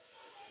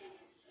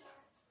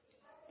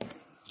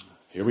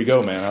 Here we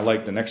go, man. I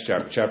like the next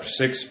chapter. Chapter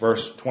 6,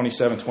 verse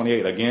 27,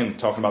 28. Again,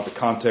 talking about the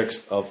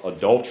context of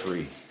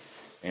adultery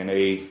and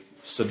a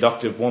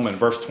seductive woman.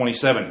 Verse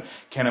 27.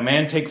 Can a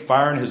man take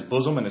fire in his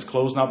bosom and his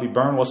clothes not be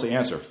burned? What's the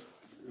answer?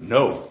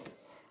 No.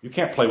 You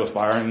can't play with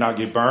fire and not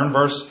get burned.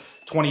 Verse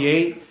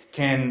 28,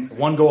 can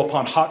one go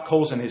upon hot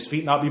coals and his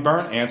feet not be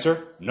burned?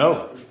 Answer,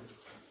 no.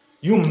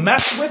 You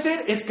mess with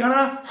it, it's going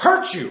to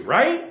hurt you,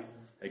 right?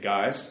 Hey,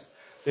 guys,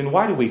 then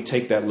why do we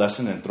take that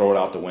lesson and throw it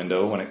out the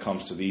window when it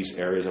comes to these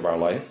areas of our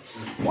life?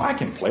 Well, I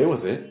can play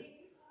with it.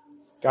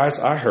 Guys,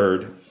 I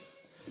heard,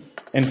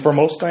 and for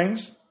most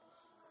things,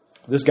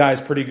 this guy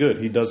is pretty good.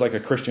 He does like a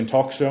Christian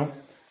talk show.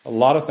 A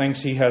lot of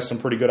things, he has some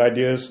pretty good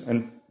ideas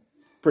and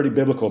pretty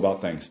biblical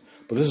about things.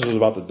 But this was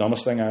about the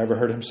dumbest thing I ever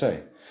heard him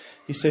say.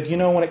 He said, you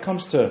know, when it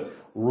comes to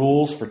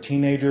rules for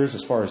teenagers,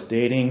 as far as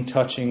dating,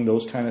 touching,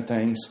 those kind of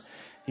things,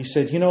 he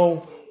said, you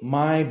know,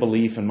 my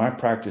belief and my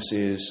practice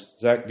is,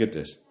 Zach, get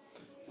this.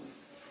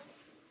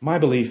 My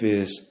belief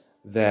is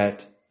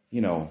that,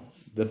 you know,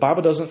 the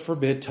Bible doesn't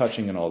forbid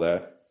touching and all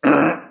that.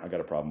 I got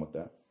a problem with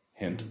that.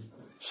 Hint.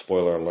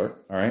 Spoiler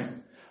alert. All right.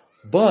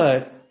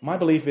 But my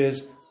belief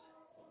is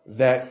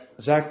that,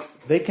 Zach,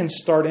 they can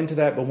start into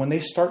that, but when they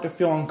start to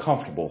feel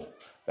uncomfortable,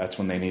 that's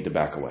when they need to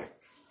back away.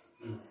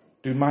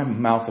 Dude, my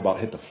mouth about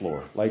hit the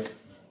floor. Like,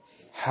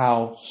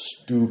 how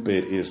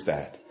stupid is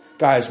that?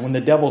 Guys, when the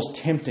devil's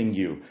tempting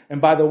you,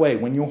 and by the way,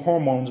 when your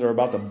hormones are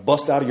about to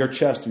bust out of your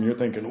chest and you're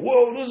thinking,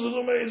 whoa, this is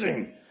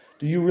amazing.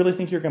 Do you really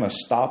think you're going to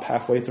stop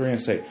halfway through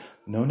and say,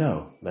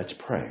 no, let's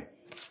pray?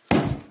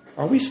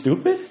 Are we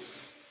stupid?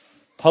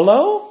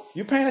 Hello?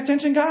 You paying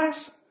attention,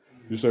 guys?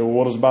 You say, well,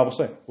 what does the Bible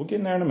say? We'll get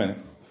in there in a minute.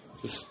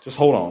 Just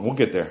hold on. We'll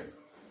get there.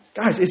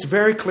 Guys, it's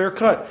very clear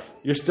cut.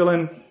 You're still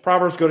in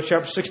Proverbs. Go to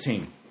chapter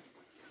 16.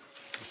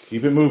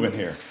 Keep it moving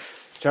here.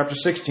 Chapter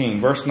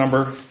 16, verse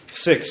number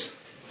 6.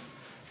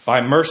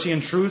 By mercy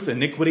and truth,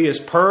 iniquity is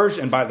purged,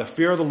 and by the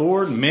fear of the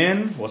Lord,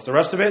 men, what's the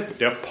rest of it?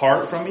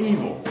 Depart from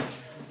evil.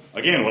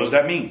 Again, what does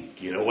that mean?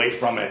 Get away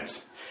from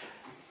it.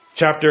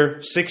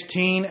 Chapter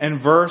 16 and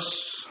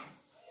verse,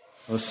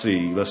 let's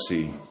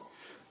see,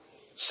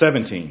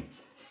 17.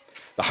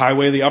 The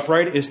highway of the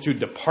upright is to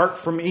depart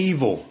from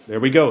evil. There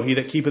we go. He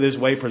that keepeth his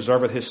way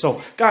preserveth his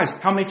soul. Guys,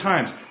 how many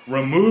times?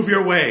 Remove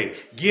your way.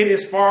 Get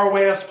as far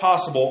away as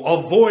possible.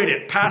 Avoid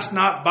it. Pass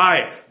not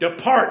by it.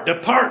 Depart.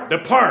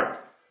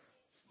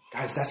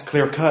 Guys, that's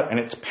clear cut and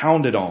it's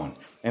pounded on.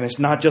 And it's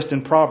not just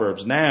in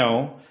Proverbs.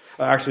 Now,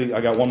 actually, I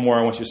got one more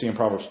I want you to see in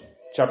Proverbs.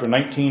 Chapter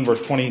 19,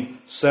 verse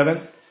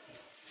 27.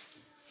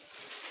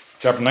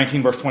 Chapter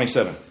 19, verse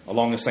 27.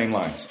 Along the same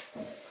lines.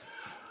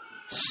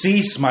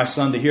 Cease, my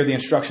son, to hear the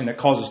instruction that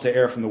causes to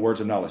err from the words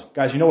of knowledge.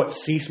 Guys, you know what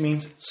cease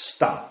means?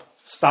 Stop.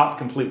 Stop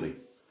completely.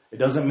 It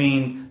doesn't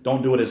mean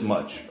don't do it as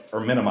much or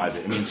minimize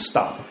it. It means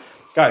stop.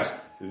 Guys,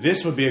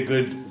 this would be a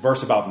good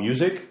verse about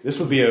music. This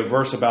would be a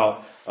verse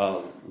about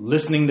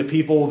listening to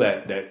people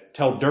that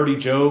tell dirty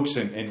jokes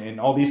and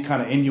all these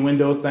kind of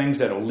innuendo things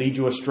that will lead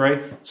you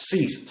astray.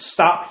 Cease.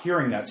 Stop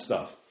hearing that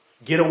stuff.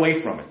 Get away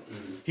from it.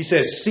 He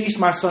says, cease,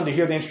 my son, to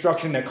hear the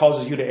instruction that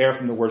causes you to err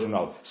from the words of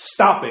knowledge.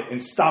 Stop it,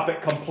 and stop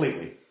it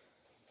completely.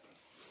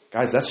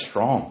 Guys, that's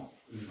strong.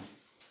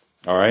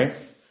 All right?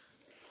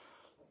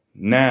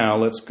 Now,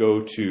 let's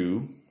go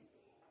to,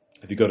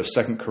 if you go to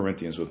 2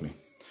 Corinthians with me.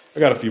 I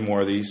got a few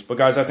more of these. But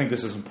guys, I think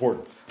this is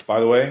important. By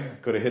the way, I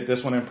could have hit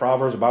this one in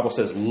Proverbs. The Bible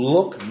says,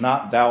 look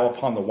not thou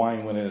upon the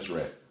wine when it is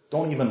red.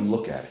 Don't even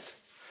look at it.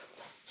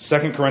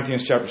 2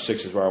 Corinthians chapter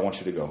 6 is where I want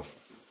you to go.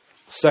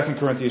 2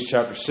 Corinthians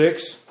chapter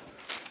 6.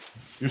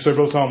 You say,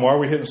 Brother Tom, why are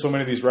we hitting so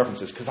many of these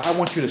references? Because I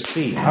want you to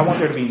see. I want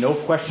there to be no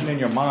question in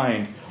your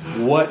mind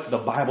what the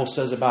Bible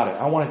says about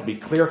it. I want it to be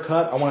clear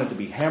cut. I want it to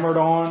be hammered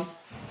on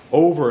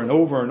over and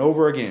over and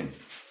over again.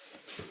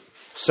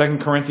 2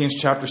 Corinthians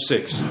chapter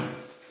 6.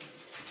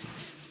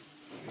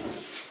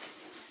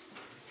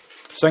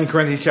 2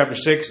 Corinthians chapter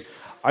 6.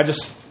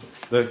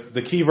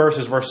 The key verse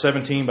is verse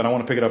 17, but I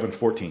want to pick it up in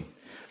 14.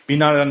 Be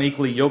not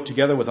unequally yoked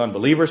together with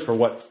unbelievers, for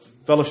what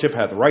fellowship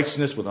hath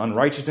righteousness with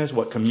unrighteousness?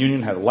 What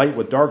communion hath light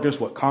with darkness?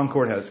 What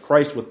concord hath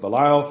Christ with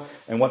Belial?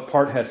 And what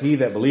part hath he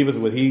that believeth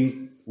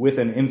with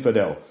an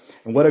infidel?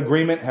 And what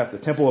agreement hath the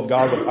temple of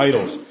God with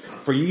idols?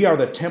 For ye are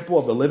the temple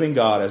of the living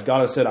God, as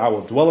God hath said, I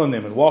will dwell in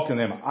them and walk in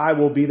them. I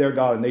will be their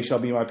God, and they shall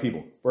be my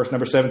people. Verse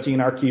number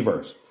 17, our key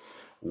verse.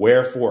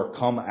 Wherefore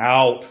come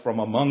out from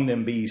among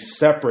them, be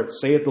separate,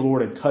 saith the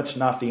Lord, and touch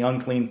not the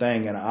unclean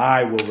thing, and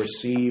I will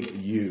receive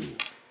you.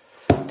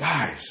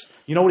 Guys,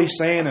 you know what he's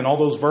saying in all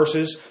those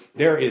verses?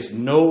 There is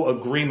no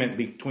agreement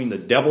between the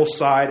devil's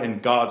side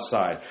and God's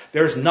side.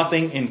 There's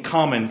nothing in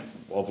common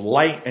of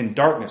light and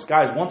darkness.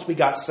 Guys, once we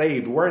got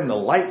saved, we're in the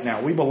light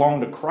now. We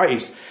belong to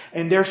Christ.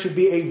 And there should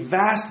be a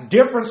vast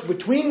difference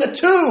between the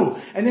two.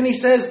 And then he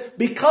says,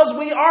 because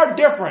we are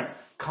different,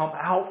 come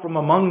out from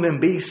among them,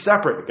 be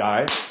separate,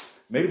 guys.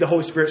 Maybe the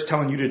Holy Spirit's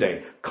telling you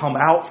today, come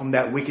out from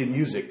that wicked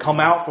music. Come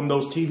out from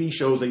those TV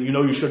shows that you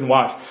know you shouldn't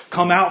watch.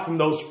 Come out from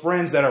those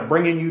friends that are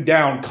bringing you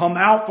down. Come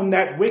out from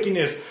that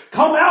wickedness.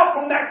 Come out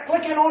from that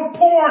clicking on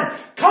porn.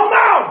 Come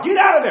out. Get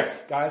out of there.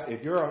 Guys,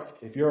 if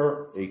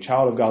you're a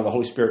child of God, the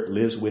Holy Spirit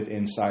lives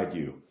within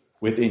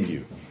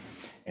you.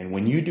 And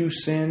when you do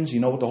sins, you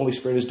know what the Holy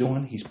Spirit is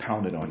doing? He's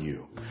pounding on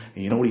you.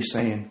 And you know what he's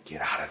saying?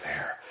 Get out of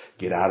there.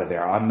 Get out of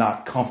there. I'm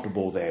not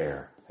comfortable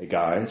there. Hey,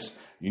 guys.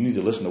 You need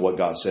to listen to what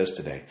God says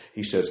today.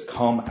 He says,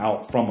 come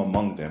out from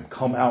among them.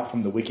 Come out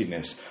from the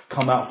wickedness.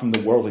 Come out from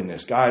the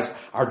worldliness. Guys,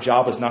 our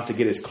job is not to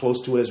get as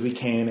close to it as we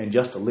can, and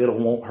just a little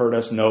won't hurt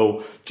us.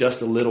 No,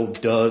 just a little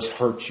does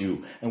hurt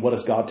you. And what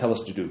does God tell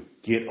us to do?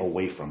 Get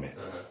away from it.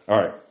 All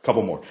right, a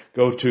couple more.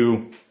 Go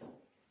to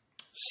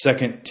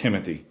 2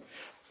 Timothy.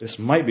 This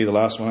might be the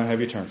last one I have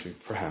you turn to,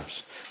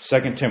 perhaps.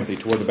 2 Timothy,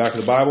 toward the back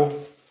of the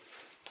Bible,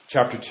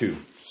 chapter 2.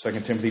 2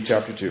 Timothy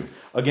chapter 2.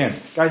 Again,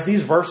 guys,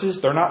 these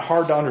verses, they're not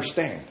hard to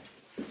understand.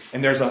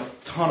 And there's a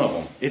ton of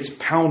them. It's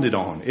pounded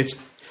on.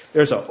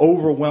 There's an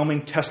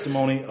overwhelming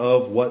testimony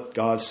of what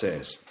God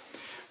says.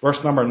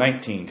 Verse number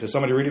 19. Could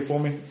somebody read it for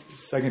me?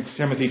 2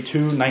 Timothy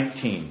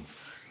 2:19.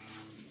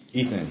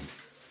 Ethan.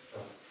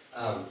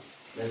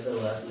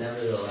 Nevertheless,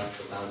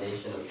 the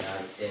foundation of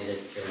God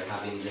standeth sure,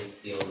 having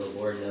this seal, the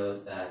Lord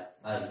knoweth that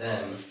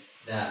them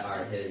that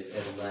are his,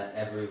 and let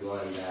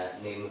everyone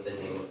that nameth the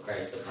name of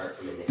Christ depart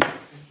from iniquity.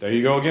 There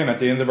you go again at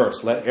the end of the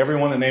verse. Let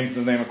everyone that names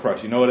the name of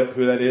Christ. You know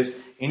who that is?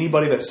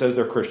 Anybody that says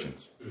they're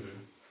Christians. Mm-hmm.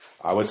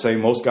 I would say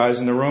most guys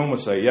in the room would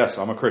say, yes,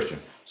 I'm a Christian.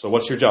 So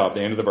what's your job?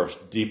 The end of the verse.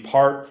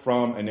 Depart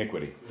from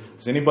iniquity. Mm-hmm.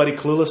 Is anybody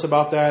clueless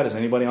about that? Is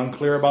anybody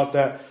unclear about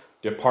that?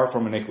 Depart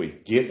from iniquity.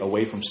 Get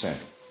away from sin.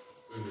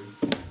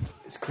 Mm-hmm.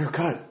 It's clear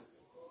cut.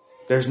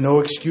 There's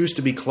no excuse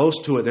to be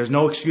close to it. There's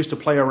no excuse to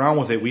play around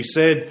with it. We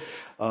said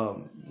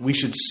we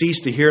should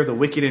cease to hear the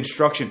wicked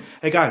instruction.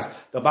 Hey guys,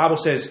 the Bible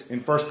says in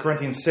 1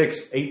 Corinthians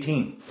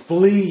 6:18,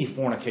 flee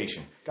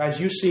fornication. Guys,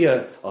 you see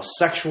a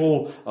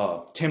sexual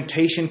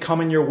temptation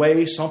coming your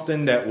way,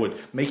 something that would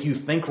make you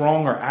think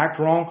wrong or act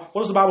wrong.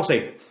 What does the Bible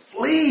say?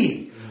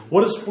 Flee.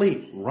 What does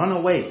flee? Run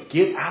away.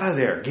 Get out of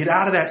there. Get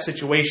out of that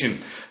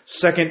situation.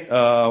 2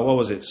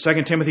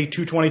 Timothy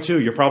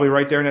 2:22. You're probably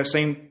right there in that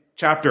same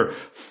chapter.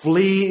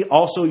 Flee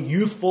also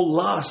youthful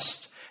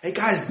lust. Hey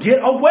guys, get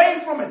away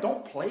from it.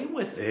 Don't play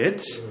with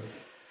it.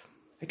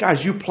 Hey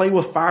guys, you play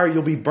with fire,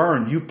 you'll be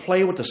burned. You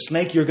play with a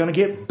snake, you're going to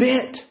get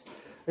bit.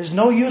 There's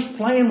no use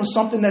playing with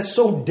something that's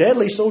so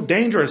deadly, so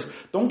dangerous.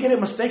 Don't get it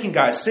mistaken,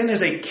 guys. Sin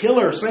is a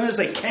killer. Sin is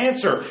a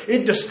cancer.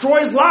 It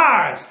destroys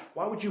lives.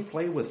 Why would you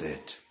play with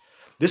it?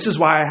 This is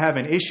why I have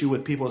an issue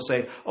with people who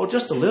say, oh,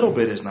 just a little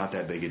bit is not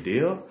that big a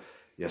deal.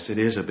 Yes, it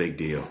is a big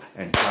deal.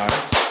 And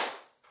guys,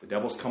 the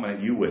devil's coming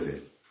at you with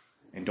it.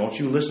 And don't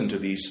you listen to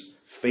these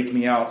fake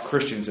me out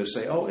Christians that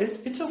say, oh,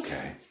 it's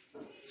okay.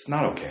 It's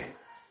not okay.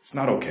 It's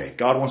not okay.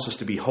 God wants us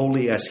to be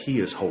holy as he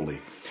is holy.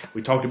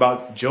 We talked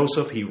about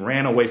Joseph. He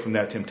ran away from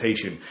that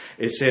temptation.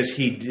 It says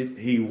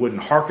he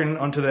wouldn't hearken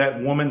unto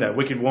that woman, that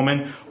wicked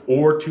woman,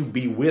 or to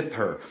be with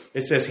her.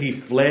 It says he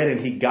fled and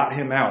he got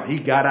him out. He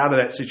got out of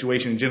that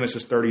situation in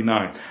Genesis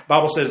 39.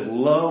 Bible says,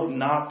 love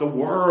not the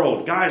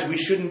world. Guys, we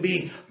shouldn't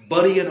be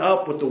buddying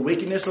up with the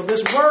wickedness of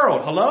this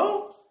world.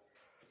 Hello?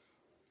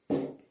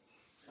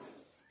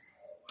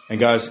 And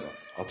guys,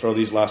 I'll throw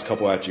these last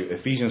couple at you.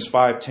 Ephesians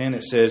 5:10,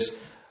 it says,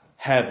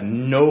 have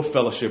no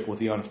fellowship with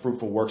the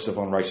unfruitful works of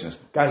unrighteousness.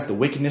 Guys, the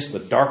wickedness, the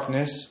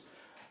darkness,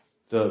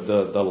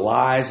 the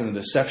lies and the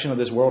deception of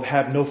this world,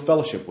 have no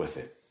fellowship with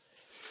it.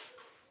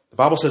 The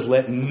Bible says,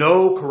 let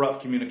no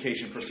corrupt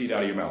communication proceed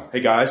out of your mouth.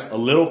 Hey guys, a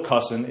little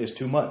cussing is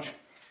too much.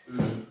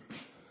 Mm-hmm.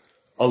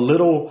 A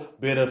little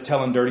bit of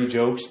telling dirty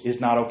jokes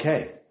is not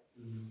okay.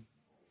 Mm-hmm.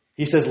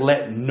 He says,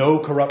 let no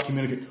corrupt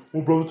communication.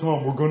 Well, Brother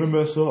Tom, we're going to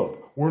mess up.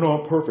 We're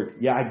not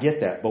perfect. Yeah, I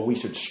get that, but we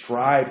should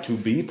strive to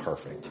be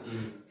perfect.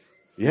 Mm-hmm.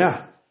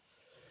 Yeah.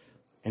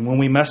 And when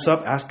we mess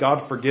up, ask God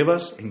to forgive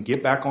us and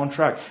get back on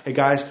track. Hey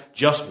guys,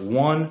 just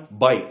one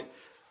bite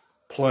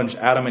plunged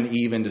Adam and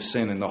Eve into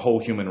sin in the whole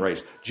human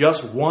race.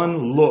 Just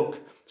one look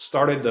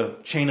started the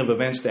chain of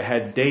events that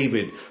had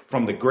David,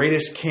 from the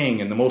greatest king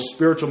and the most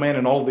spiritual man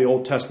in all of the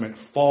Old Testament,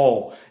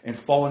 fall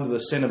into the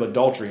sin of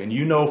adultery. And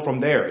you know from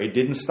there, it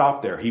didn't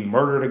stop there. He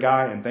murdered a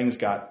guy and things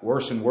got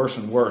worse and worse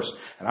and worse.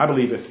 And I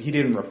believe if he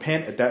didn't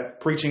repent at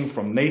that preaching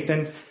from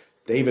Nathan,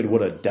 David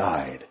would have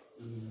died.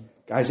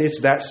 Guys,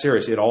 it's that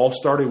serious. It all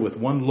started with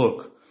one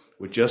look,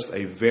 with just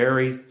a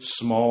very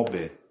small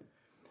bit.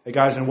 Hey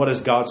guys, and what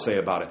does God say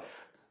about it?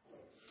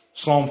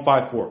 Psalm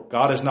 5:4.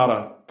 God is not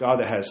a God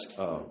that has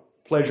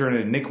pleasure in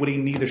iniquity,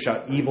 neither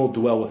shall evil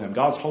dwell with him.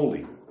 God's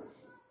holy.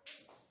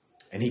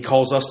 And he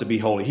calls us to be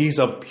holy. He's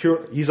of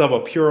a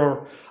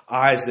purer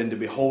eyes than to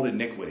behold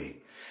iniquity.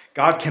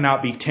 God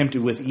cannot be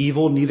tempted with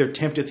evil, neither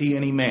tempteth he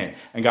any man.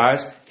 And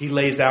guys, he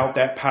lays out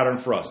that pattern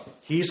for us.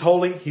 He's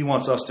holy. He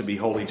wants us to be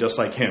holy just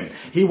like him.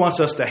 He wants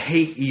us to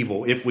hate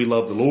evil if we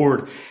love the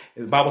Lord.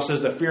 The Bible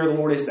says the fear of the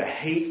Lord is to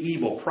hate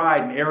evil.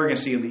 Pride and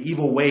arrogancy and the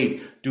evil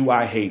way do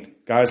I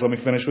hate. Guys, let me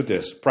finish with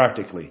this.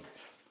 Practically,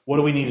 what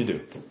do we need to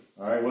do?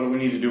 All right, what do we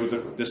need to do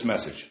with this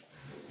message?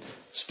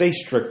 Stay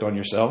strict on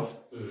yourself.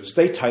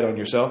 Stay tight on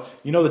yourself.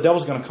 You know the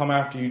devil's going to come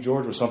after you,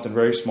 George, with something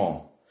very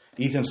small.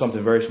 Ethan,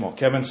 something very small.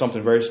 Kevin,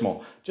 something very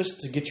small.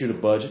 Just to get you to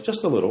budge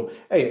just a little.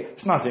 Hey,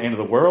 it's not the end of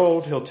the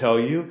world, he'll tell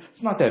you.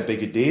 It's not that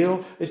big a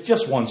deal. It's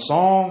just one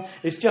song.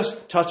 It's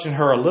just touching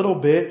her a little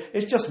bit.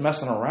 It's just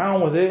messing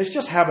around with it. It's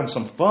just having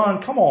some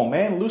fun. Come on,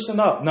 man, loosen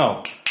up.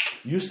 No,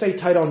 you stay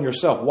tight on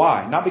yourself.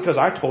 Why? Not because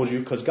I told you,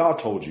 because God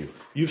told you.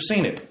 You've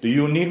seen it. Do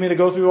you need me to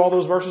go through all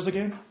those verses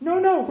again?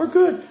 No, we're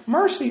good.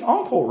 Mercy,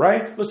 uncle,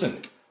 right? Listen,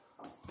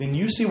 then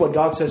you see what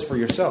God says for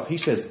yourself. He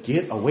says,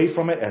 get away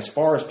from it as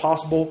far as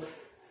possible.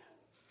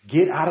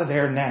 Get out of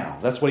there now.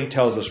 That's what he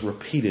tells us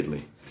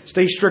repeatedly.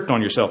 Stay strict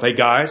on yourself. Hey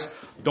guys,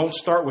 don't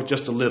start with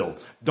just a little.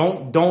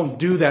 Don't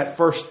do that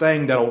first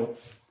thing that'll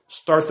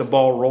start the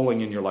ball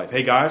rolling in your life.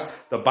 Hey guys,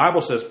 the Bible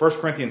says, 1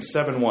 Corinthians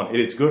 7:1,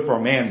 it is good for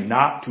a man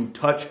not to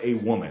touch a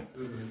woman.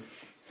 Mm-hmm.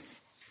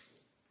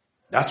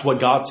 That's what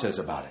God says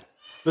about it.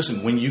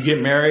 Listen, when you get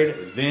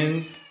married,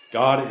 then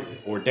God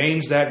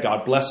ordains that,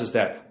 God blesses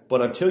that.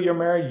 But until you're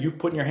married, you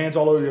putting your hands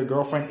all over your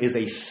girlfriend is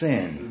a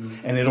sin.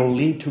 Mm-hmm. And it'll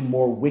lead to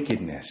more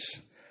wickedness.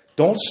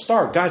 Don't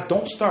start. Guys,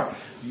 don't start.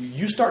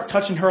 You start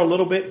touching her a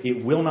little bit,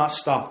 it will not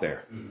stop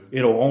there. Mm-hmm.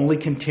 It'll only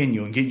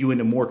continue and get you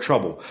into more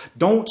trouble.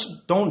 Don't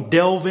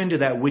delve into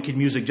that wicked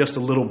music just a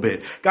little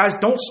bit. Guys,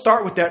 don't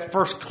start with that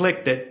first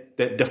click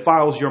that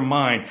defiles your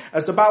mind.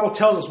 As the Bible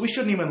tells us, we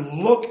shouldn't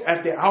even look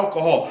at the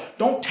alcohol.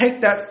 Don't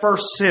take that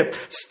first sip.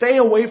 Stay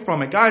away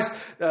from it. Guys,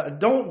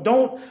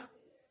 don't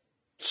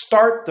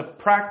start the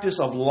practice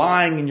of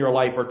lying in your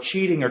life or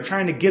cheating or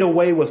trying to get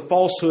away with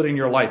falsehood in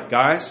your life.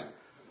 Guys,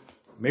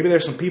 maybe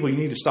there's some people you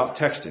need to stop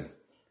texting.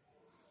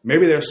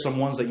 Maybe there's some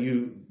ones that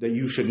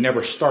you should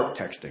never start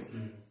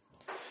texting.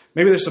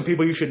 Maybe there's some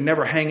people you should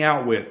never hang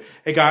out with.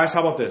 Hey guys,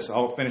 how about this?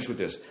 I'll finish with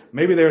this.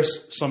 Maybe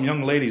there's some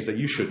young ladies that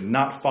you should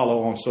not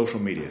follow on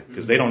social media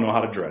because they don't know how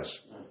to dress.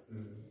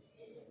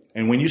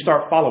 And when you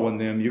start following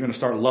them, you're going to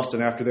start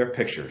lusting after their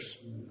pictures.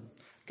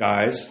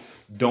 Guys,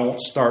 don't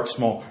start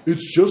small.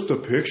 It's just a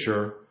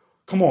picture.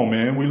 Come on,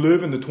 man. We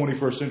live in the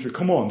 21st century.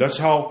 Come on. That's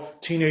how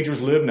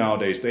teenagers live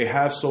nowadays. They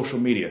have social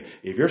media.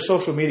 If your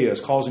social media is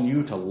causing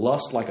you to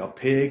lust like a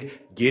pig,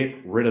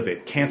 get rid of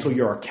it. Cancel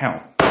your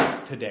account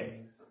today.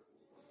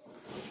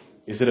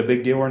 Is it a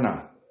big deal or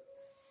not?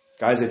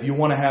 Guys, if you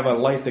want to have a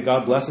life that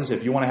God blesses,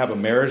 if you want to have a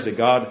marriage that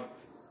God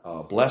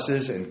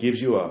blesses and gives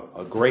you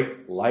a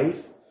great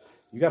life,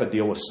 you got to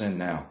deal with sin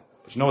now.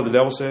 But you know what the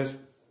devil says?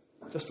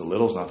 Just a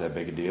little is not that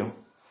big a deal.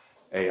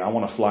 Hey, I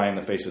want to fly in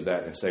the face of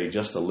that and say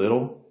just a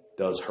little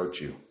does hurt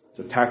you. It's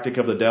a tactic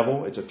of the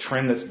devil. It's a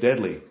trend that's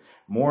deadly.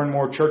 More and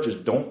more churches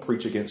don't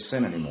preach against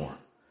sin anymore.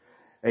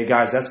 Hey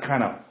guys, that's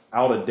kind of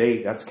out of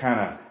date. That's kind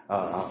of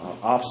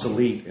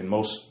obsolete in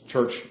most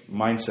church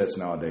mindsets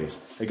nowadays.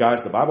 Hey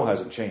guys, the Bible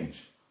hasn't changed.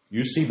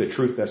 You see the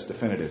truth that's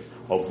definitive.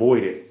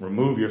 Avoid it.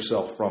 Remove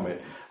yourself from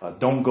it.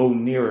 Don't go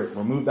near it.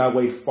 Remove thy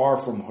way far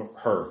from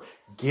her.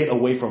 Get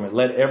away from it.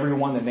 Let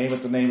everyone that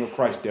nameth the name of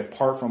Christ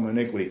depart from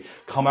iniquity.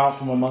 Come out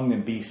from among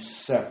them. Be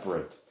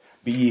separate.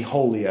 Be ye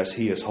holy as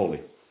he is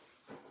holy.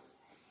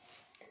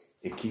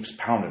 It keeps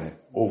pounding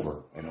it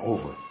over and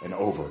over and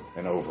over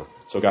and over.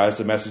 So guys,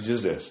 the message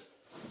is this.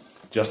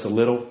 Just a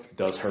little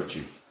does hurt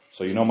you.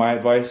 So you know my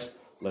advice?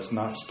 let's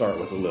not start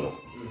with a little,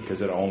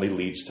 because it only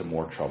leads to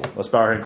more trouble. Let's bow our head.